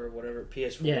 or whatever,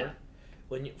 PS4,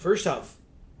 first off,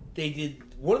 they did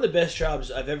one of the best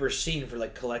jobs I've ever seen for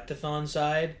like collectathon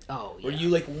side. Oh, yeah. Where you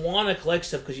like want to collect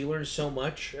stuff because you learn so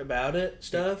much about it.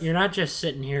 Stuff. You're not just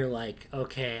sitting here like,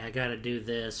 okay, I got to do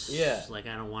this. Yeah. Like,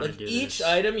 I don't want to do this. Each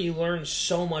item you learn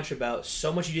so much about,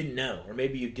 so much you didn't know, or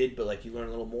maybe you did, but like you learn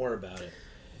a little more about it.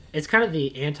 It's kind of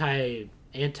the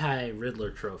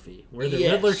anti-Riddler trophy, where the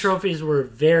Riddler trophies were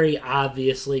very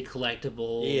obviously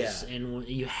collectibles, and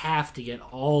you have to get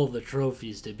all the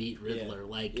trophies to beat Riddler.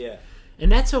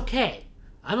 And that's okay.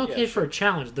 I'm okay for a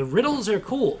challenge. The riddles are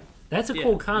cool. That's a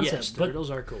cool concept. Yes, the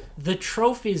riddles are cool. The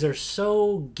trophies are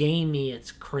so gamey,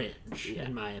 it's cringe,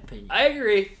 in my opinion. I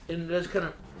agree, and that's kind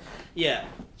of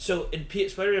So in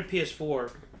Spider-Man PS4,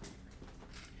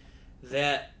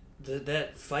 that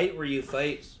fight where you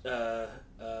fight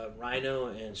Rhino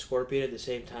and Scorpion at the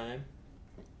same time.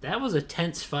 That was a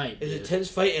tense fight. It was a tense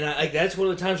fight, and that's one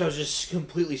of the times I was just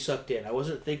completely sucked in. I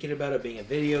wasn't thinking about it being a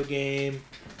video game.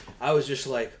 I was just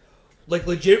like, like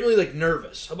legitimately like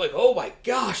nervous. I'm like, oh my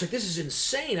gosh, like this is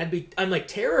insane. I'm like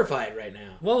terrified right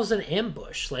now. Well, it was an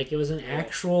ambush. Like it was an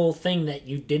actual thing that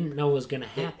you didn't know was going to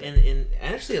happen. And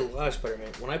actually, a lot of Spider-Man.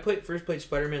 When I first played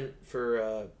Spider-Man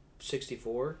for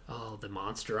 64. Oh, the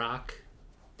Monster Rock.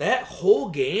 That whole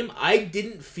game, I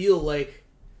didn't feel like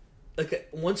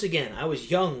once again, I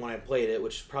was young when I played it,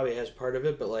 which probably has part of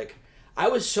it, but like I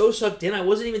was so sucked in, I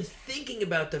wasn't even thinking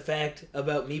about the fact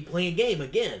about me playing a game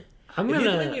again. If you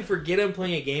can make me forget I'm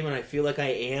playing a game and I feel like I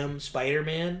am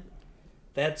Spider-Man,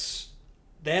 that's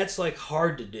like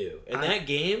hard to do. And that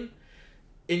game,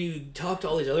 and you talk to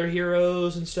all these other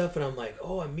heroes and stuff, and I'm like,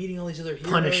 oh, I'm meeting all these other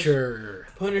heroes.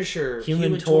 Punisher,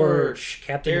 Human Torch,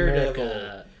 Captain Daredevil,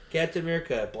 America. Captain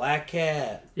America, Black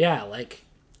Cat. Yeah, like,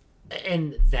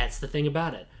 and that's the thing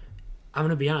about it. I'm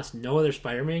gonna be honest. No other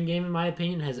Spider-Man game, in my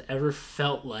opinion, has ever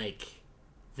felt like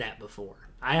that before.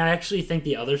 I actually think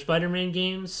the other Spider-Man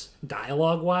games,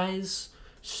 dialogue-wise,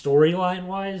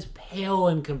 storyline-wise, pale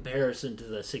in comparison to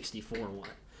the 64 one.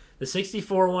 The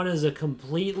 64 one is a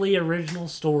completely original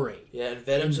story. Yeah, and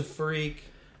Venom's a freak,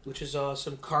 which is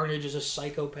awesome. Carnage is a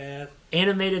psychopath.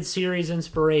 Animated series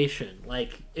inspiration.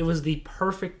 Like, it was the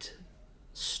perfect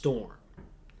storm.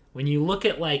 When you look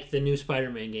at, like, the new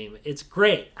Spider-Man game, it's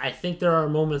great. I think there are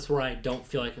moments where I don't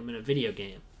feel like I'm in a video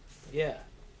game. Yeah.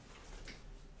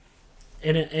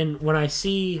 And when I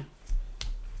see...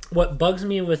 What bugs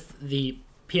me with the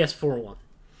PS4 one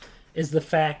is the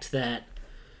fact that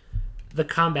the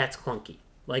combat's clunky.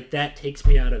 Like, that takes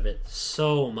me out of it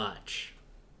so much.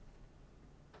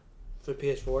 For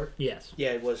PS4? Yes. Yeah,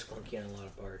 it was clunky on a lot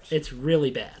of parts. It's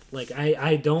really bad. Like,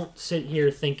 I don't sit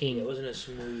here thinking... Yeah, it wasn't as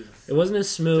smooth. It wasn't as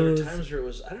smooth. There were times where it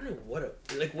was... I don't know what it...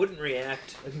 Like, wouldn't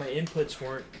react. Like, my inputs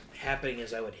weren't happening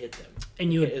as I would hit them.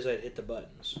 And you would... As I'd hit the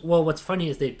buttons. Well, what's funny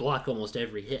is they'd block almost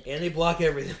every hit. And they block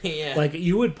everything, yeah. Like,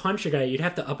 you would punch a guy, you'd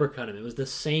have to uppercut him. It was the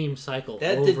same cycle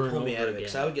that over did and pull over me out of it, again.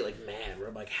 because I would get, like, mad. Where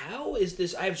I'm like, how is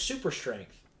this... I have super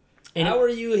strength. And how are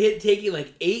you taking,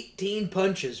 like, 18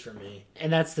 punches from me?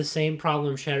 And that's the same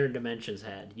problem Shattered Dimensions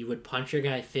had. You would punch your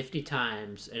guy 50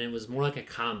 times, and it was more like a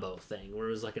combo thing, where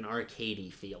it was like an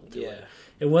arcadey feel to it.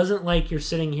 It wasn't like you're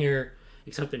sitting here,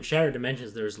 except in Shattered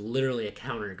Dimensions, there's literally a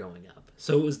counter going up.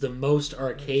 So it was the most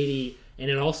arcadey, and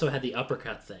it also had the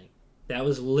uppercut thing. That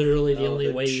was literally the only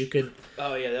way you could...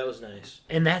 Oh, yeah, that was nice.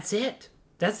 And that's it.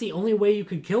 That's the only way you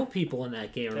could kill people in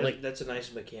that game. That's a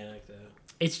nice mechanic, though.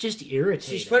 It's just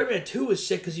irritating. See, Spider-Man 2 was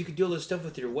sick because you could do all this stuff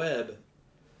with your web.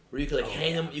 Where you could,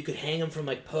 hang them. You could hang them from,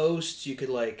 posts. You could,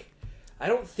 I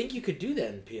don't think you could do that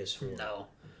in PS4. No.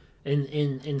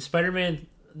 In Spider-Man,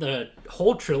 the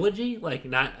whole trilogy,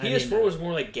 not... PS4 was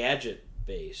more,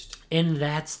 gadget-based. And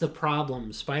that's the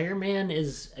problem. Spider-Man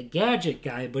is a gadget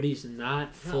guy, but he's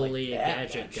not fully a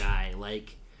gadget guy.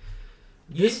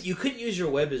 You couldn't use your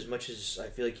web as much as I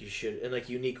feel like you should, in,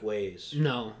 unique ways.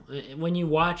 No. When you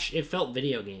watch, it felt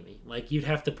video gamey. You'd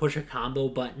have to push a combo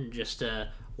button just to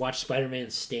watch Spider-Man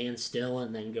stand still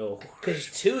and then go...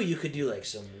 Because, 2, you could do,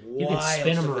 some wild you could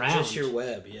spin them around. With just your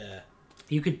web, yeah.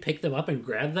 You could pick them up and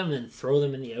grab them and throw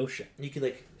them in the ocean. You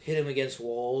could, hit them against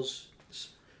walls,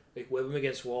 web them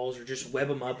against walls, or just web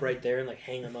them up right there and,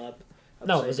 hang them up.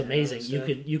 No, it was amazing.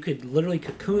 You could literally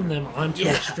cocoon them onto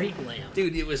a street lamp.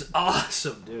 Dude, it was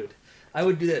awesome, dude. I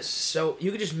would do that so...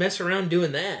 You could just mess around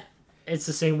doing that. It's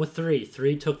the same with 3.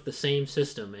 3 took the same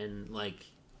system, and,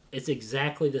 it's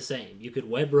exactly the same. You could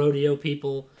web rodeo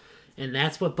people, and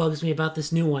that's what bugs me about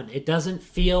this new one. It doesn't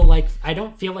feel like... I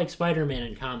don't feel like Spider-Man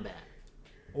in combat.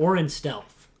 Or in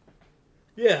stealth.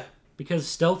 Yeah. Because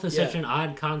stealth is such an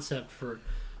odd concept for...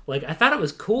 I thought it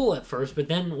was cool at first, but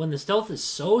then when the stealth is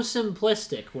so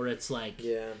simplistic, where it's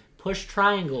push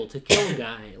triangle to kill a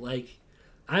guy,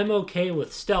 I'm okay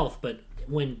with stealth, but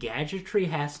when gadgetry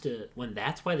has to... When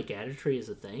that's why the gadgetry is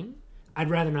a thing, I'd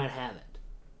rather not have it.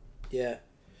 Yeah.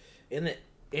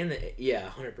 Yeah,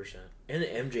 100%. And the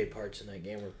MJ parts in that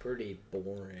game were pretty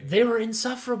boring. They were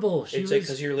insufferable. It's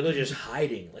because you're literally just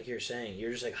hiding, like you're saying.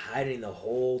 You're just, hiding the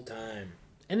whole time.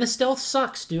 And the stealth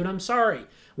sucks, dude. I'm sorry.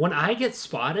 When I get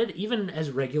spotted, even as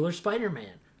regular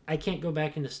Spider-Man, I can't go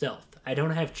back into stealth. I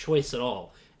don't have choice at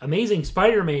all. Amazing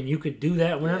Spider-Man, you could do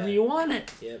that whenever you want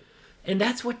it. Yep. And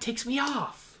that's what ticks me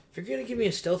off. If you're going to give me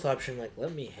a stealth option,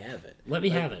 let me have it. Let me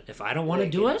have it. If I don't want to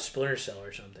do it... Splinter Cell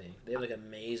or something. They have,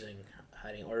 amazing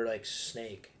hiding. Or,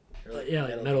 Snake. Or,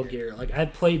 Metal Gear.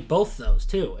 I've played both those,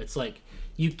 too. It's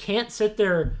you can't sit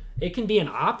there... It can be an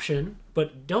option,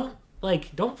 but don't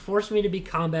force me to be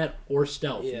combat or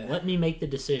stealth. Yeah. Let me make the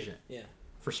decision. Yeah.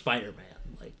 For Spider-Man.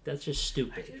 That's just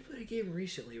stupid. I did play a game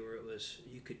recently where it was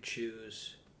you could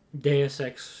choose Deus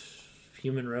Ex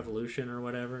Human Revolution or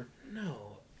whatever.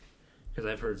 No. Because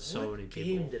I've heard so many people.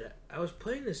 Game did I was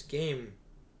playing this game.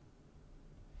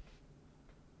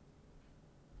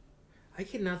 I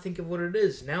cannot think of what it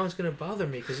is. Now it's going to bother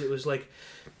me because it was like...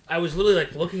 I was literally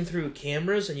like looking through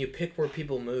cameras and you pick where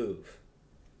people move.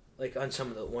 Like on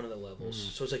one of the levels.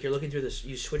 So it's like you're looking through this...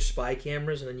 You switch spy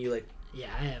cameras and then you like... Yeah,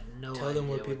 I have no idea tell them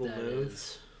where people what that move.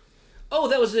 is. Oh,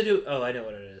 that was the new... Oh, I know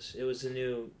what it is. It was the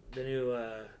new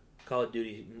Call of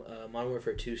Duty Modern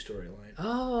Warfare 2 storyline.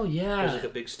 Oh, yeah. There's like a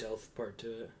big stealth part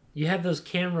to it. You have those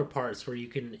camera parts where you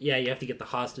can... Yeah, you have to get the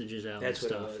hostages out. That's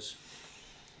and what stuff. it was.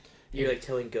 You're like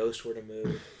telling Ghost where to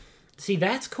move. See,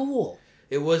 that's cool.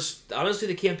 It was... Honestly,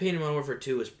 the campaign in Modern Warfare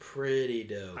 2 was pretty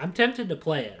dope. I'm tempted to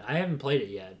play it. I haven't played it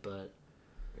yet, but...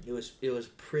 It was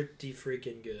pretty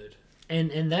freaking good.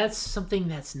 And that's something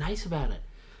that's nice about it.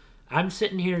 I'm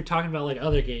sitting here talking about like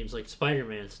other games, like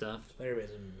Spider-Man stuff.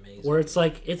 Spider-Man's amazing. Where it's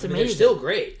like, it's amazing. They're still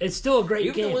great. It's still a great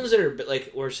Even game. the ones that are,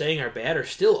 like, we're saying are bad are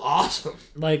still awesome.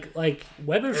 Like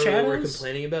Web of Or Shadows... we're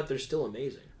complaining about, they're still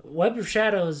amazing. Web of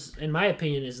Shadows, in my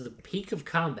opinion, is the peak of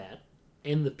combat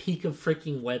and the peak of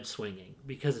freaking web swinging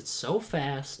because it's so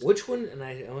fast. Which one, and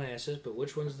I want to ask this, but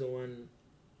which one's the one...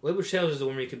 Web of Shadows is the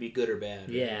one where you could be good or bad. Right?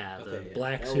 Yeah, Okay, the yeah.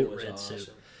 black That suit, one was red awesome. suit.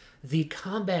 The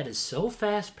combat is so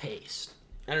fast-paced.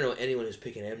 I don't know anyone who's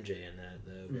picking MJ in that,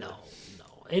 though. But... No.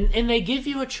 And they give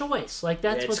you a choice. Like,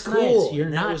 that's what's cool. nice. You're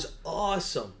that not... was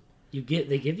awesome.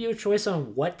 They give you a choice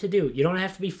on what to do. You don't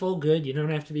have to be full good. You don't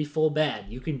have to be full bad.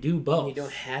 You can do both. And you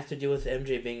don't have to deal with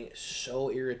MJ being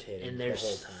so irritating and the whole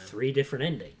there's time. 3 different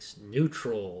endings.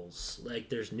 Neutrals. Like,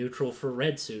 there's neutral for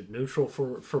red suit. Neutral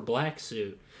for black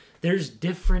suit. There's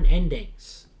different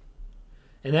endings.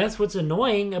 And that's what's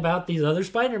annoying about these other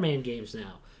Spider-Man games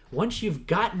now. Once you've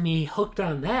gotten me hooked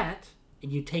on that,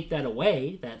 and you take that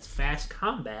away, that's fast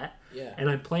combat, Yeah. and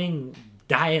I'm playing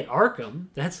Diet Arkham,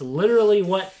 that's literally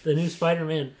what the new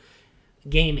Spider-Man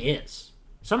game is.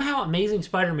 Somehow Amazing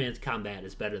Spider-Man's combat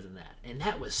is better than that. And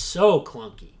that was so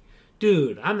clunky.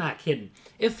 Dude, I'm not kidding.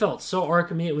 It felt so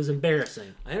Arkham-y, it was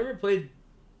embarrassing. I played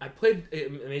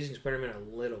Amazing Spider-Man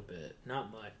a little bit.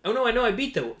 Not much. Oh, no, I know I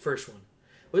beat the first one.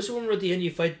 What's the one where at the end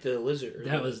you fight the lizard?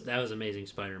 That was Amazing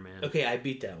Spider-Man. Okay, I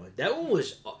beat that one. That one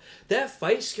was... That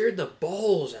fight scared the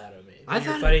balls out of me. When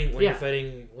you're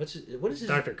fighting... What is his...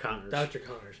 Dr. Connors. Dr.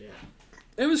 Connors, yeah.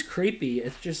 It was creepy.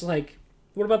 It's just like...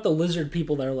 What about the lizard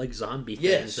people that are like zombie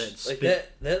things? Yes, that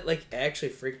like that like actually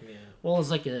freaked me out. Well, it's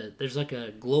like there's like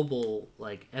a global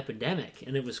like epidemic,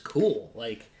 and it was cool.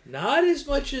 Like not as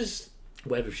much as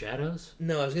Web of Shadows.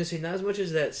 No, I was gonna say not as much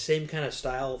as that same kind of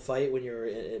style fight when you're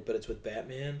in it, but it's with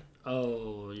Batman.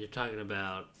 Oh, you're talking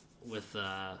about with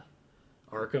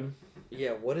Arkham?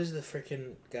 Yeah, what is the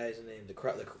freaking guy's name? The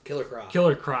Killer Croc.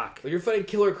 Killer Croc. When you're fighting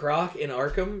Killer Croc in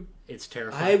Arkham, it's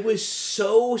terrifying. I was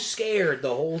so scared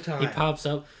the whole time. He pops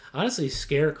up. Honestly,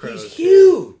 Scarecrow. He's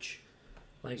huge.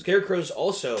 Like Scarecrow's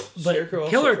also. But Scarecrow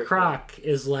Killer also Croc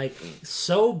is like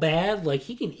so bad. Like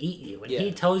he can eat you, and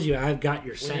he tells you, "I've got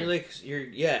your scent."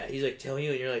 He's like telling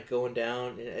you, and you're like going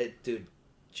down, and dude,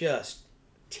 just.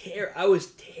 I was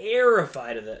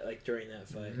terrified of that, like during that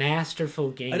fight.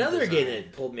 Masterful game. Another design. game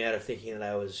that pulled me out of thinking that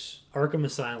I was Arkham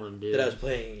Asylum, dude. That I was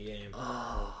playing a game.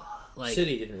 Oh, like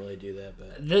City didn't really do that,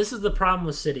 but this is the problem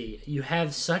with City. You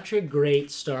have such a great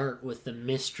start with the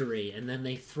mystery, and then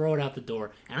they throw it out the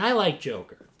door. And I like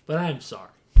Joker, but I'm sorry.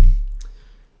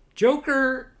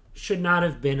 Joker should not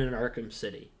have been in Arkham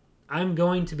City. I'm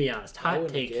going to be honest. Hot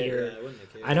take here.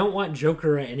 I don't want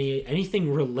Joker or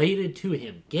anything related to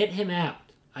him. Get him out.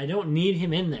 I don't need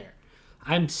him in there.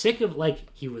 I'm sick of,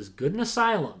 he was good in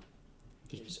Asylum.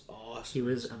 He was awesome. He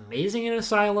was amazing in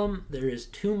Asylum. There is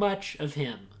too much of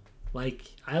him.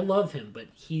 I love him, but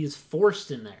he's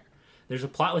forced in there. There's a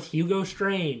plot with Hugo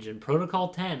Strange and Protocol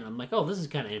 10, and I'm like, oh, this is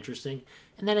kind of interesting.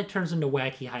 And then it turns into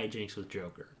wacky hijinks with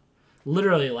Joker.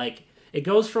 Literally, it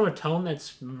goes from a tone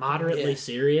that's moderately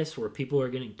serious, where people are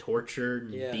getting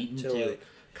tortured and beaten, to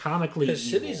comically evil. Because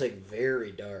City's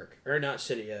very dark. Or not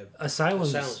City,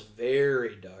 Asylum's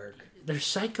very dark. There's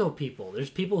psycho people. There's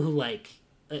people who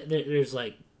there's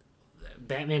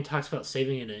Batman talks about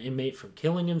saving an inmate from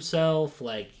killing himself.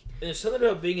 And there's something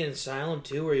about being in an asylum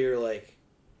too, where you're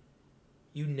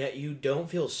you don't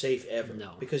feel safe ever.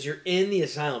 No, because you're in the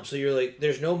asylum, so you're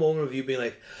there's no moment of you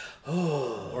being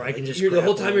oh, or I can just the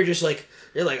whole time you're just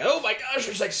you're oh my gosh,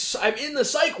 there's I'm in the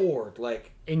psych ward,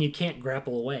 and you can't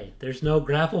grapple away. There's no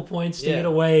grapple points to get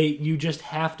away. You just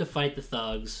have to fight the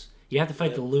thugs. You have to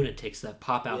fight the lunatics that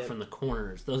pop out from the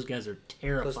corners. Those guys are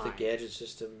terrifying. Plus the gadget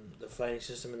system, the fighting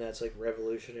system, and that's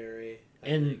revolutionary.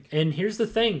 And here's the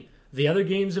thing: the other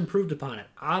games improved upon it.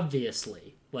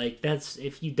 Obviously, that's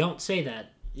if you don't say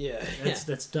that,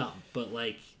 that's dumb. But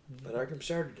but Arkham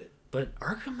started it. But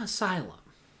Arkham Asylum,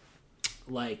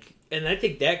 like... And I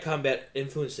think that combat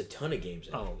influenced a ton of games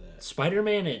after that.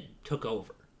 Spider-Man, it took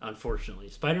over, unfortunately.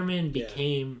 Spider-Man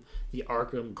became the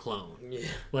Arkham clone. Yeah.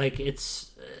 Like,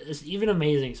 it's even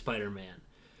Amazing Spider-Man.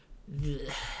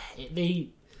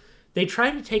 They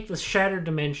tried to take the Shattered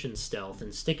Dimension stealth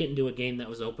and stick it into a game that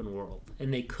was open world,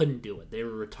 and they couldn't do it. They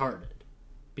were retarded.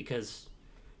 Because,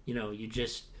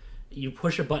 you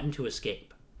push a button to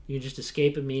escape. You just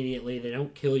escape immediately. They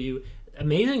don't kill you.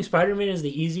 Amazing Spider-Man is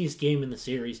the easiest game in the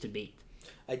series to beat.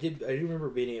 I do remember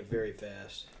beating it very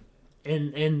fast.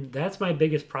 And that's my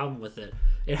biggest problem with it.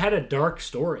 It had a dark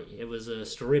story. It was a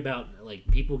story about like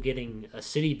people getting a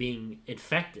city being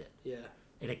infected. Yeah.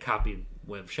 And it copied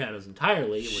Web of Shadows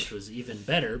entirely, which was even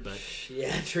better. But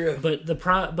yeah, true.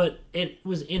 But it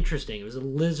was interesting. It was a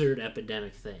lizard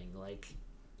epidemic thing. Like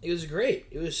it was great.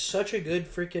 It was such a good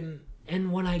freaking.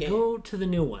 And when I go to the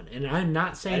new one, and I'm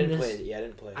not saying I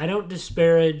didn't play it. I don't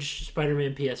disparage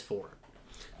Spider-Man PS4,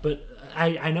 but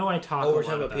I know I talk. Oh, we're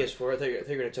talking about PS4. I thought you were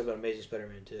going to talk about Amazing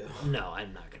Spider-Man 2. No,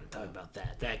 I'm not going to talk about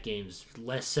that. That game's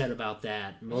less said about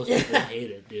that. Most people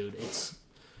hate it, dude. It's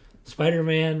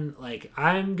Spider-Man. Like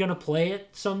I'm gonna play it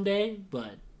someday,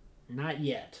 but not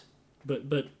yet. But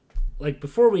like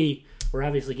before we're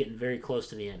obviously getting very close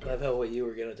to the end. I love how what you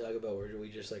were going to talk about, where we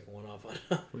just like went off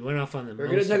on. We went off on the. We're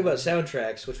going to talk about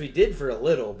soundtracks, which we did for a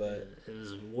little, but it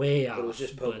was way off. But it was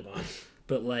just Pokemon.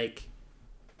 But like,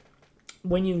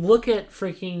 when you look at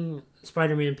freaking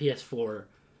Spider-Man PS4,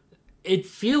 it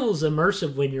feels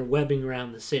immersive when you're webbing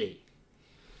around the city.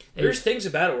 There's things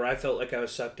about it where I felt like I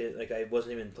was sucked in, like I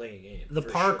wasn't even playing a game. The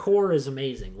parkour is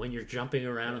amazing when you're jumping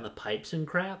around on the pipes and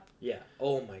crap. Yeah.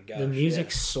 Oh my gosh. The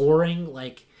music's soaring,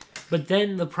 like. But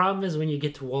then the problem is when you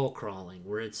get to wall crawling,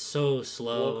 where it's so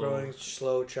slow. Wall crawling,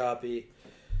 slow, choppy.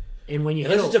 And when you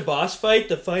unless it's a boss fight,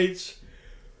 the fights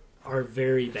are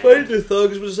very bad. Fighting the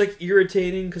thugs was like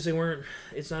irritating because they weren't.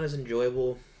 It's not as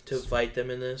enjoyable to fight them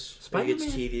in this. Spider-Man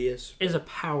it's tedious. Is a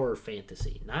power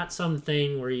fantasy, not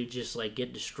something where you just like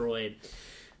get destroyed.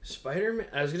 Spider-Man.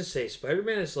 I was gonna say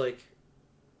Spider-Man is like.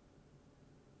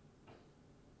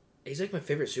 He's like my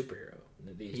favorite superhero.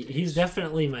 He's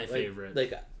definitely my favorite.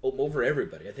 Like over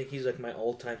everybody. I think he's like my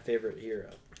all-time favorite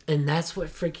hero. And that's what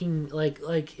freaking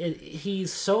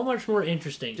he's so much more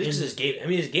interesting. Just his game. I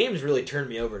mean, his games really turned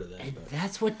me over to that. And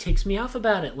that's what ticks me off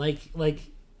about it. Like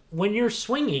when you're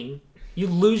swinging, you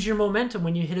lose your momentum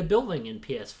when you hit a building in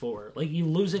PS4. Like you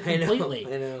lose it completely.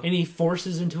 I know. And he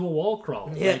forces into a wall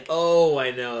crawl. Yeah. Like,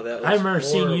 I know that. Was I remember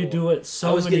seeing you do it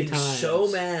so many times. I was getting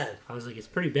so mad. I was like, it's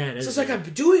pretty bad. It's like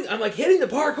I'm like hitting the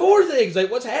parkour things. Like,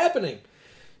 what's happening?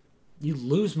 You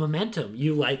lose momentum.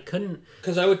 You like couldn't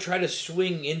because I would try to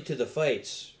swing into the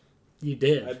fights. You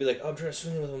did. I'd be like, I'm trying to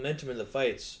swing with momentum in the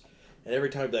fights, and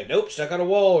every time I'd be like, nope, stuck on a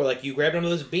wall, or like you grabbed onto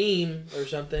this beam or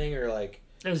something, or like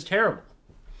it was terrible.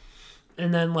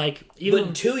 And then like even but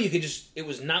in 2, you could just it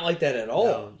was not like that at all.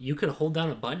 No, you could hold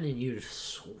down a button and you'd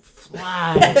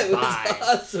fly it by. Was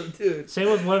awesome, dude.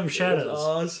 Same with Web of Shadows. It was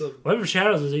awesome. Web of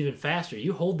Shadows was even faster.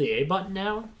 You hold the A button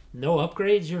down, no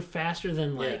upgrades, you're faster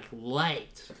than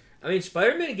light. I mean,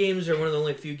 Spider-Man games are one of the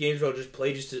only few games where I'll just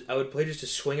play I would play just to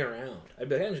swing around. I'd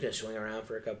be like, I'm just gonna swing around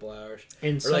for a couple hours,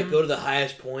 or like go to the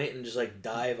highest point and just like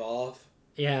dive off.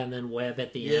 Yeah, and then web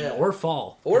at the end, or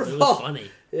fall. It was funny.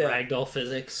 Yeah. Ragdoll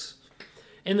physics.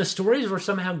 And the stories were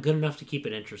somehow good enough to keep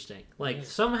it interesting. Like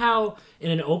somehow in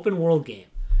an open world game,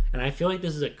 and I feel like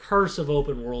this is a curse of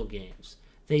open world games.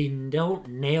 They don't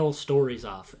nail stories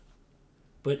often,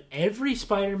 but every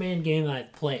Spider-Man game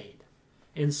I've played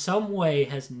in some way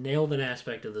has nailed an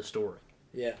aspect of the story.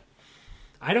 Yeah.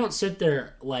 I don't sit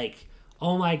there like,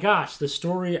 oh my gosh, the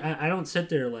story... I don't sit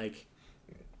there like,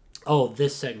 oh,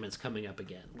 this segment's coming up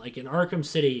again. Like in Arkham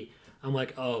City, I'm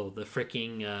like, oh, the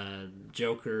freaking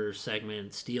Joker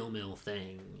segment, Steel Mill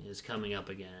thing is coming up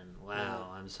again.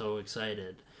 Wow, I'm so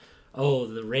excited. Oh,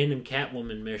 the random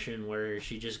Catwoman mission where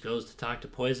she just goes to talk to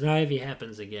Poison Ivy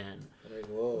happens again. Like,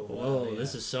 whoa,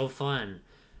 this is so fun.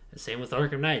 Same with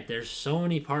Arkham Knight. There's so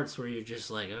many parts where you're just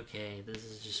like, okay, this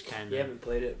is just kind of... You haven't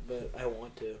played it, but I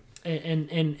want to. And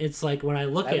it's like when I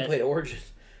look at... I haven't played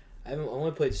Origins. I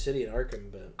only played City and Arkham,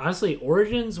 but... Honestly,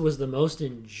 Origins was the most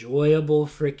enjoyable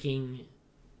freaking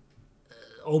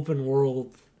open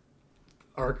world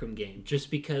Arkham game. Just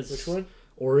because... Which one?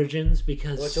 Origins,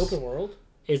 because... Oh, it's open world?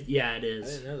 Yeah, it is.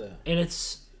 I didn't know that. And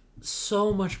it's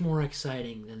so much more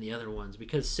exciting than the other ones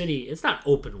because City, it's not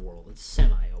open world, it's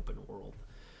semi-open world.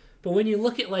 But when you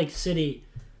look at like City,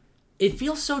 it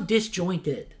feels so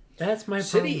disjointed. That's my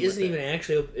problem. City isn't even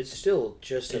actually. It's still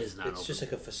just. It is not. It's just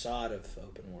like a facade of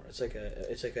open world. It's like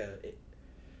a.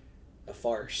 a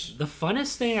farce. The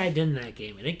funnest thing I did in that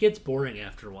game, and it gets boring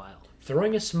after a while,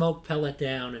 throwing a smoke pellet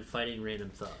down and fighting random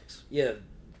thugs. Yeah,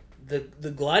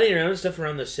 the gliding around and stuff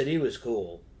around the city was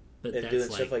cool. But and doing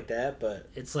stuff like that, but...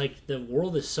 It's like the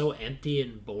world is so empty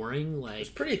and boring, like... It's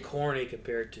pretty corny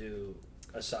compared to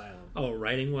Asylum. Oh,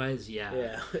 writing-wise, yeah.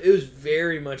 Yeah, it was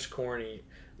very much corny.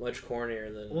 Much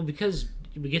cornier than... Well, because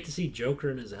we get to see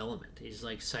Joker in his element. He's,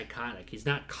 like, psychotic. He's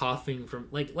not coughing from...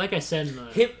 Like I said in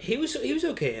the... He was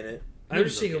okay in it. I'm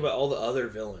just thinking about all the other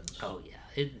villains. Oh,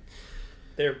 yeah.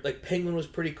 Like, Penguin was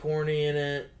pretty corny in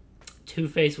it.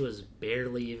 Two-Face was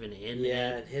barely even in it.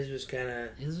 Yeah, and his was kind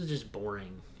of... His was just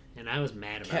boring. And I was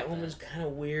mad about Catwoman's kind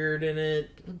of weird in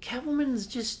it. Catwoman's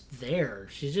just there.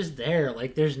 She's just there.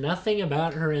 Like, there's nothing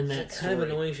about her in that story. It's kind of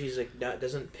annoying. She's like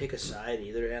doesn't pick a side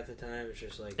either half the time. It's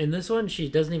just like... In this one, she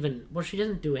doesn't even... Well, she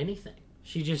doesn't do anything.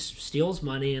 She just steals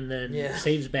money and then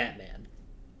saves Batman.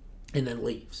 And then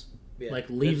leaves. Yeah, like,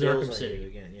 leaves Arkham City.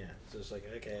 Again, yeah. So it's like,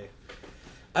 okay.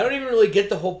 I don't even really get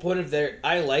the whole point of their...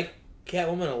 I like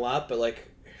Catwoman a lot, but, like,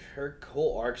 her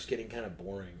whole arc's getting kind of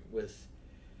boring with...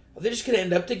 Are they just going to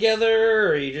end up together, or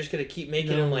are you just going to keep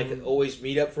making them, like, always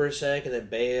meet up for a sec and then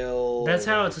bail? That's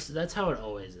how it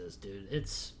always is, dude.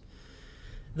 It's...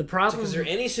 The problem... Is there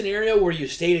any scenario where you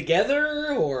stay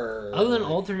together, or... Other than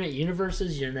alternate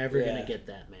universes, you're never going to get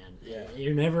that, man. Yeah.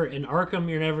 You're never... In Arkham,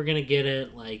 you're never going to get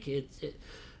it. Like,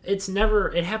 it's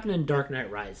never... It happened in Dark Knight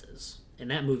Rises,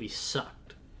 and that movie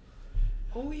sucked.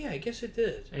 Oh, yeah, I guess it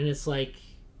did. And it's like...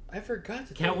 I forgot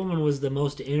that Catwoman was the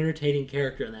most entertaining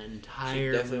character in that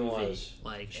entire movie. Was.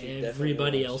 Like,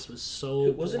 everybody else was so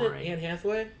Wasn't boring. It Anne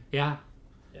Hathaway? Yeah.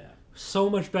 Yeah. So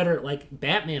much better. Like,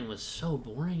 Batman was so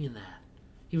boring in that.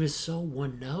 He was so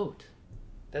one note.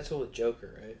 That's what with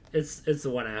Joker, right? It's the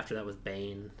one after that with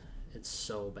Bane. It's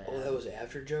so bad. Oh, that was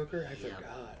after Joker? I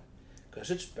forgot.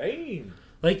 Because it's Bane.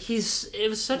 Like, it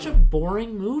was such a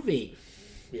boring movie.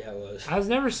 Yeah, it was. I was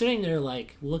never sitting there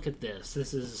like, look at this.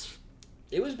 This is...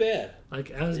 It was bad. Like,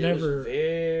 it was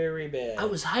very bad. I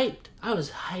was hyped. I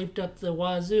was hyped up the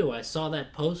wazoo. I saw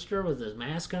that poster with his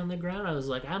mask on the ground. I was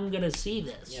like, I'm going to see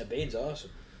this. Yeah, Bane's awesome.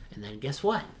 And then guess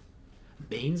what?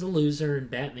 Bane's a loser and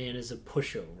Batman is a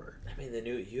pushover. I mean,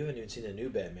 you haven't even seen the new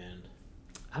Batman.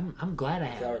 I'm glad I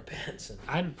haven't. Robert Pattinson.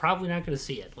 I'm probably not going to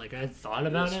see it. Like, I thought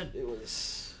about it. It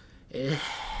was...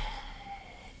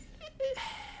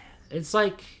 It's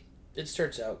like... It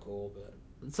starts out cool, but...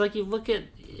 It's like you look at,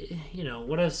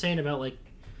 what I was saying about, like...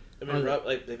 I mean,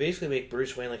 like, they basically make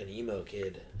Bruce Wayne like an emo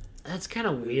kid. That's kind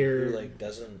of weird. Who, like,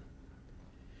 doesn't,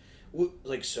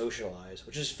 like, socialize.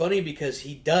 Which is funny because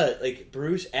he does, like,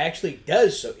 Bruce actually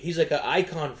does so. He's, like, an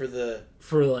icon for the...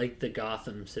 For, like, the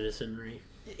Gotham citizenry.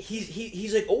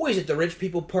 He's like, always at the rich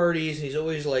people parties, and he's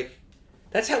always, like...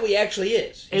 That's how he actually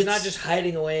is. He's not just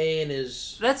hiding away in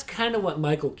his... That's kind of what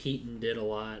Michael Keaton did a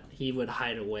lot. He would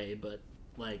hide away, but...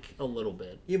 Like, a little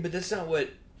bit. Yeah, but that's not what...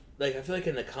 Like, I feel like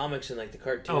in the comics and, like, the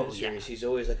cartoon series, he's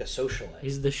always, like, a socialite.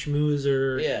 He's the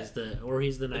schmoozer. Yeah. He's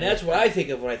the nice... And that's what I think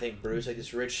of when I think Bruce, like,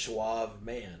 this rich, suave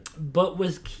man. But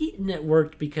with Keaton, it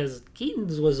worked because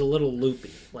Keaton's was a little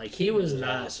loopy. Like, he was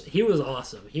not... Awesome. He was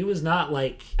awesome. He was not,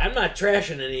 like... I'm not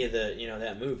trashing any of the,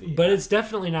 that movie. But it's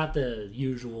definitely not the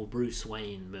usual Bruce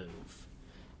Wayne move.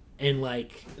 And,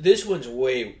 like... This one's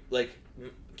way... Like,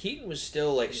 Keaton was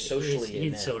still, like, socially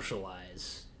He'd socialize.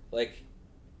 Like,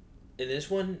 in this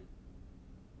one...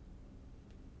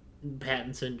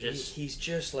 Pattinson just... He's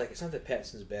just, like... It's not that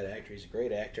Pattinson's a bad actor. He's a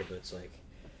great actor, but it's, like...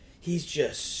 He's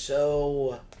just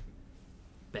so...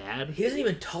 Bad? He doesn't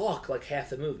even talk, like,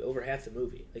 over half the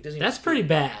movie. Like, doesn't That's pretty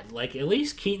bad. Like, at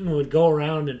least Keaton would go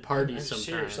around and party sometimes.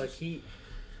 Serious. Like, he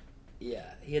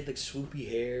had, like, swoopy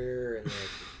hair and, like...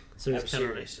 So I'm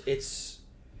serious. It's...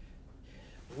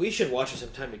 We should watch it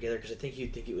sometime together because I think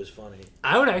you'd think it was funny.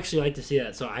 I would actually like to see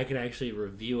that so I could actually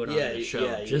review it on the show.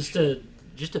 Yeah, just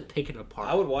to pick it apart.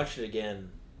 I would watch it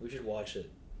again. We should watch it.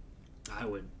 I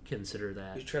would consider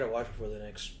that. We should try to watch it before the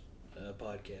next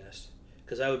podcast.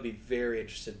 Because I would be very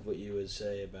interested in what you would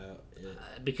say about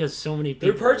it. Because so many people...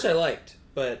 There are parts I liked,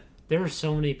 but... There are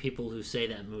so many people who say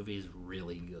that movie is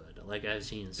really good. Like, I've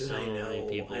seen many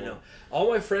people. I know. All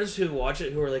my friends who watch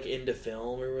it who are, like, into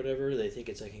film or whatever, they think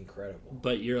it's, like, incredible.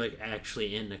 But you're, like,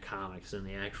 actually into comics and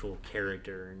the actual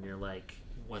character, and you're like,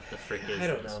 what the frick is this? I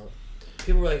don't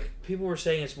know. People were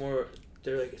saying it's more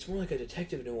like a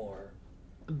detective noir.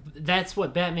 That's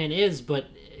what Batman is, but...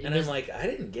 And I'm like, I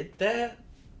didn't get that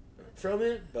from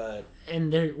it, but...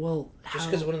 And there, just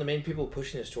because one of the main people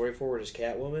pushing the story forward is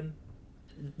Catwoman...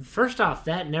 First off,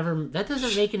 that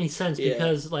doesn't make any sense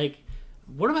because, like,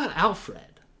 what about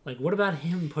Alfred? Like, what about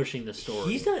him pushing the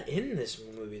story? He's not in this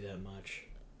movie that much.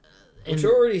 Which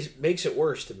already makes it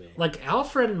worse to me. Like,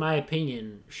 Alfred, in my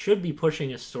opinion, should be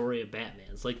pushing a story of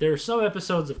Batman's. Like, there are some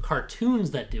episodes of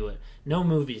cartoons that do it. No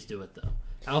movies do it, though.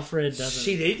 Alfred doesn't.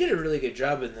 See, they did a really good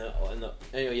job in the.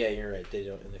 Anyway, yeah, you're right. They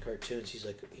don't in the cartoons. He's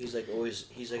like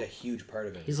a huge part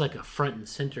of it. He's like a front and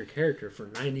center character for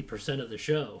 90% of the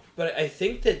show. But I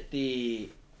think that the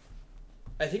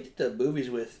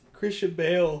movies with Christian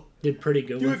Bale did pretty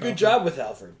good. Do a good job with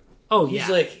Alfred. Oh yeah, he's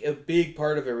like a big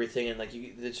part of everything, and like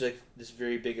it's like this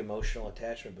very big emotional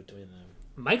attachment between them.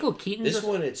 Michael Keaton. This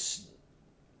one, it's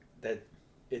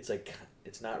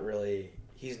not really.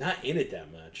 He's not in it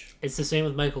that much. It's the same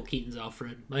with Michael Keaton's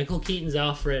Alfred. Michael Keaton's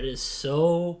Alfred is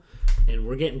so, and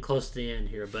we're getting close to the end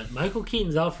here, but Michael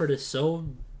Keaton's Alfred is so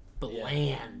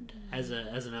bland as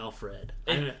an Alfred.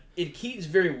 And Keaton's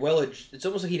very well. It's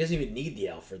almost like he doesn't even need the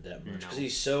Alfred that much because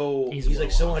he's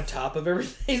like so on top of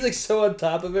everything. He's like so on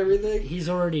top of everything. He's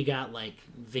already got like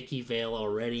Vicky Vale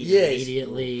already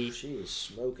immediately. She was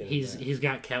smoking. He's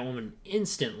got Catwoman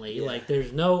instantly. Yeah. Like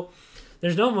there's no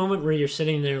moment where you're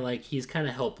sitting there like he's kind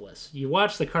of helpless. You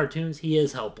watch the cartoons, he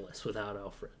is helpless without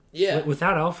Alfred. Yeah,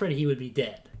 without Alfred, he would be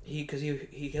dead.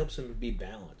 He helps him be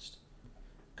balanced.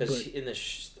 Because in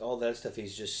all that stuff,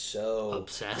 he's just so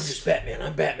obsessed. I'm just Batman.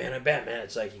 I'm Batman.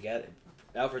 It's like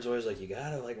Alfred's always like, you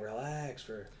gotta like relax.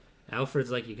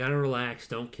 Alfred's like, you gotta relax.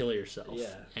 Don't kill yourself.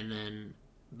 Yeah. And then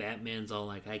Batman's all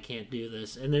like, I can't do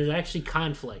this. And there's actually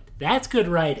conflict. That's good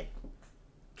writing.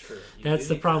 True. That's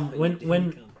the problem.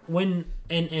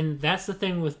 And that's the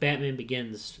thing with Batman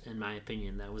Begins, in my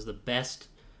opinion. That was the best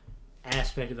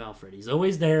aspect of Alfred. He's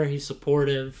always there. He's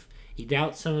supportive. He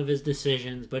doubts some of his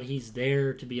decisions, but he's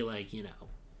there to be like,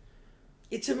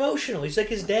 It's emotional. He's like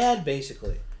his dad,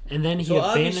 basically. And then he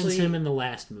abandons him in the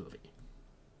last movie.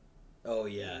 Oh,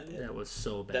 yeah. That was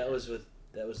so bad. That was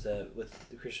with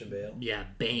Christian Bale? Yeah,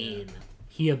 Bane. Yeah.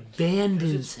 He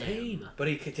abandons him. Bane. But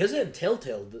he does it in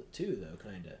Telltale, too, though,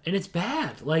 kind of. And it's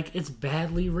bad. Like, it's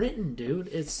badly written, dude.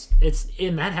 It's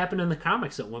and that happened in the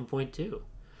comics at one point, too.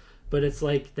 But it's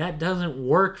like, that doesn't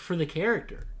work for the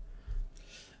character.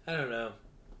 I don't know.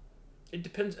 It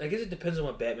depends. I guess it depends on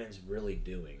what Batman's really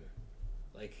doing.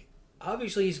 Like,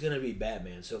 obviously he's going to be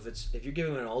Batman. So if you're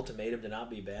giving him an ultimatum to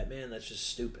not be Batman, that's just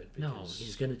stupid. No,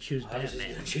 he's going to choose Batman. He's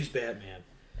going to choose Batman.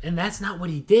 And that's not what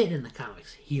he did in the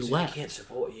comics. He left. I can't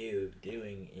support you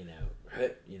doing,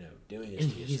 doing this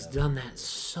and to yourself. He's done that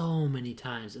so many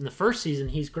times. In the first season,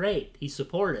 he's great. He's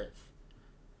supportive.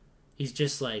 He's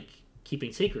just like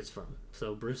keeping secrets from him.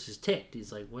 So Bruce is ticked.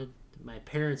 He's like, "What? My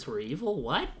parents were evil?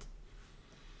 What?"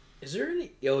 Is there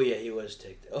any? Oh yeah, he was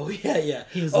ticked. Oh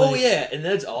yeah. And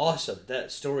that's awesome. That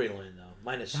storyline though,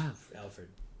 minus Alfred.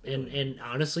 And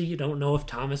honestly, you don't know if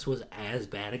Thomas was as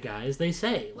bad a guy as they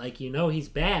say. Like, he's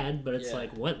bad, but it's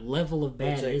like, what level of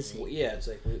bad is he? Yeah, it's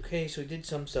like, okay, so he did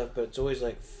some stuff, but it's always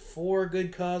like for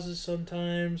good causes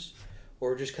sometimes,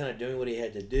 or just kind of doing what he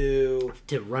had to do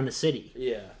to run a city.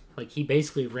 Yeah. Like, he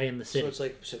basically ran the city. So it's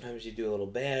like sometimes you do a little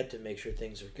bad to make sure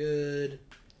things are good.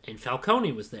 And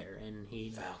Falcone was there, and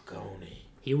he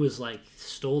was like,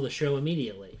 stole the show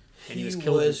immediately. And he was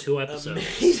killed in 2 episodes.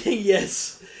 Amazing,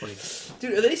 yes.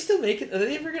 Dude, are they still making? Are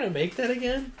they ever gonna make that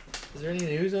again? Is there any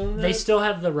news on that? They still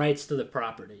have the rights to the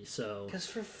property, so. Because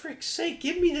for frick's sake,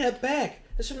 give me that back.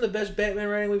 That's some of the best Batman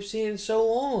writing we've seen in so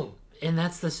long. And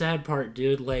that's the sad part,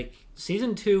 dude. Like,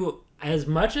 season 2, as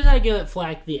much as I give it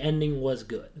flack, the ending was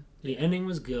good. The ending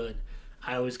was good.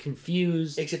 I was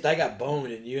confused. Except I got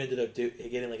boned, and you ended up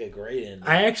getting like a great ending.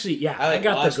 I actually, I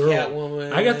got the girl.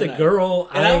 Catwoman, I got the girl,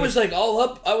 and I was like all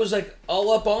up. I was like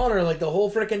all up on her like the whole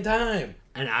freaking time.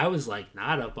 And I was like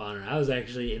not up on her. I was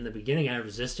actually in the beginning. I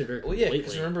resisted her completely. Well, yeah,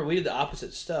 because remember we did the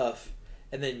opposite stuff.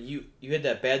 And then you had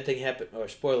that bad thing happen, or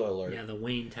spoiler alert. Yeah, the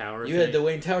Wayne Tower thing. You had the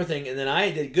Wayne Tower thing, and then I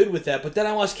did good with that, but then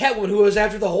I lost Catwoman, who was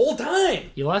after the whole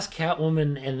time. You lost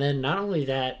Catwoman, and then not only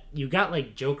that, you got,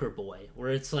 like, Joker Boy, where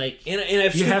it's like... And I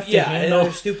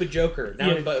have stupid Joker.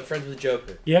 Now I'm friends with the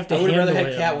Joker. You have to I would have rather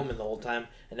had Catwoman the whole time,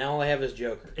 and now all I have is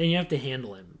Joker. And you have to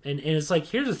handle him. And it's like,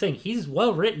 here's the thing, he's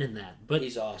well written in that, but...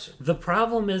 He's awesome. The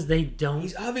problem is they don't...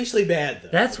 He's obviously bad, though.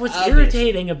 That's what's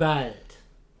irritating about it.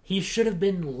 He should have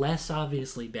been less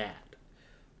obviously bad.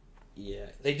 Yeah,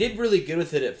 they did really good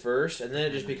with it at first, and then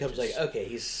it just becomes like, okay,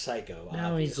 he's psycho.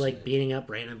 Now he's like beating up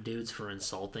random dudes for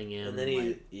insulting him. And then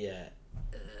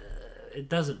it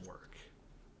doesn't work.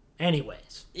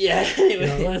 Anyways. Yeah,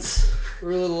 anyway.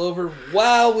 We're a little over.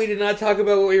 Wow, we did not talk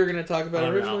about what we were going to talk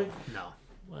about originally. No.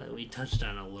 Well, we touched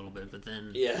on it a little bit, but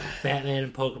then Batman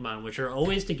and Pokemon, which are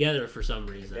always together for some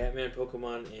reason. Batman,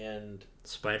 Pokemon, and...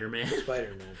 Spider-Man.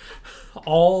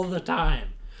 All the time.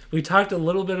 We talked a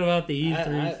little bit about the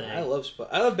E3 thing. I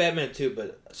love Batman too,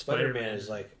 but Spider-Man is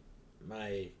like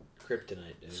my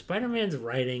kryptonite, dude. Spider-Man's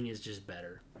writing is just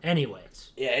better.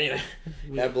 Anyways. Yeah, anyway.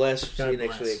 God bless. See you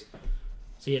next week.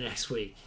 See you next week.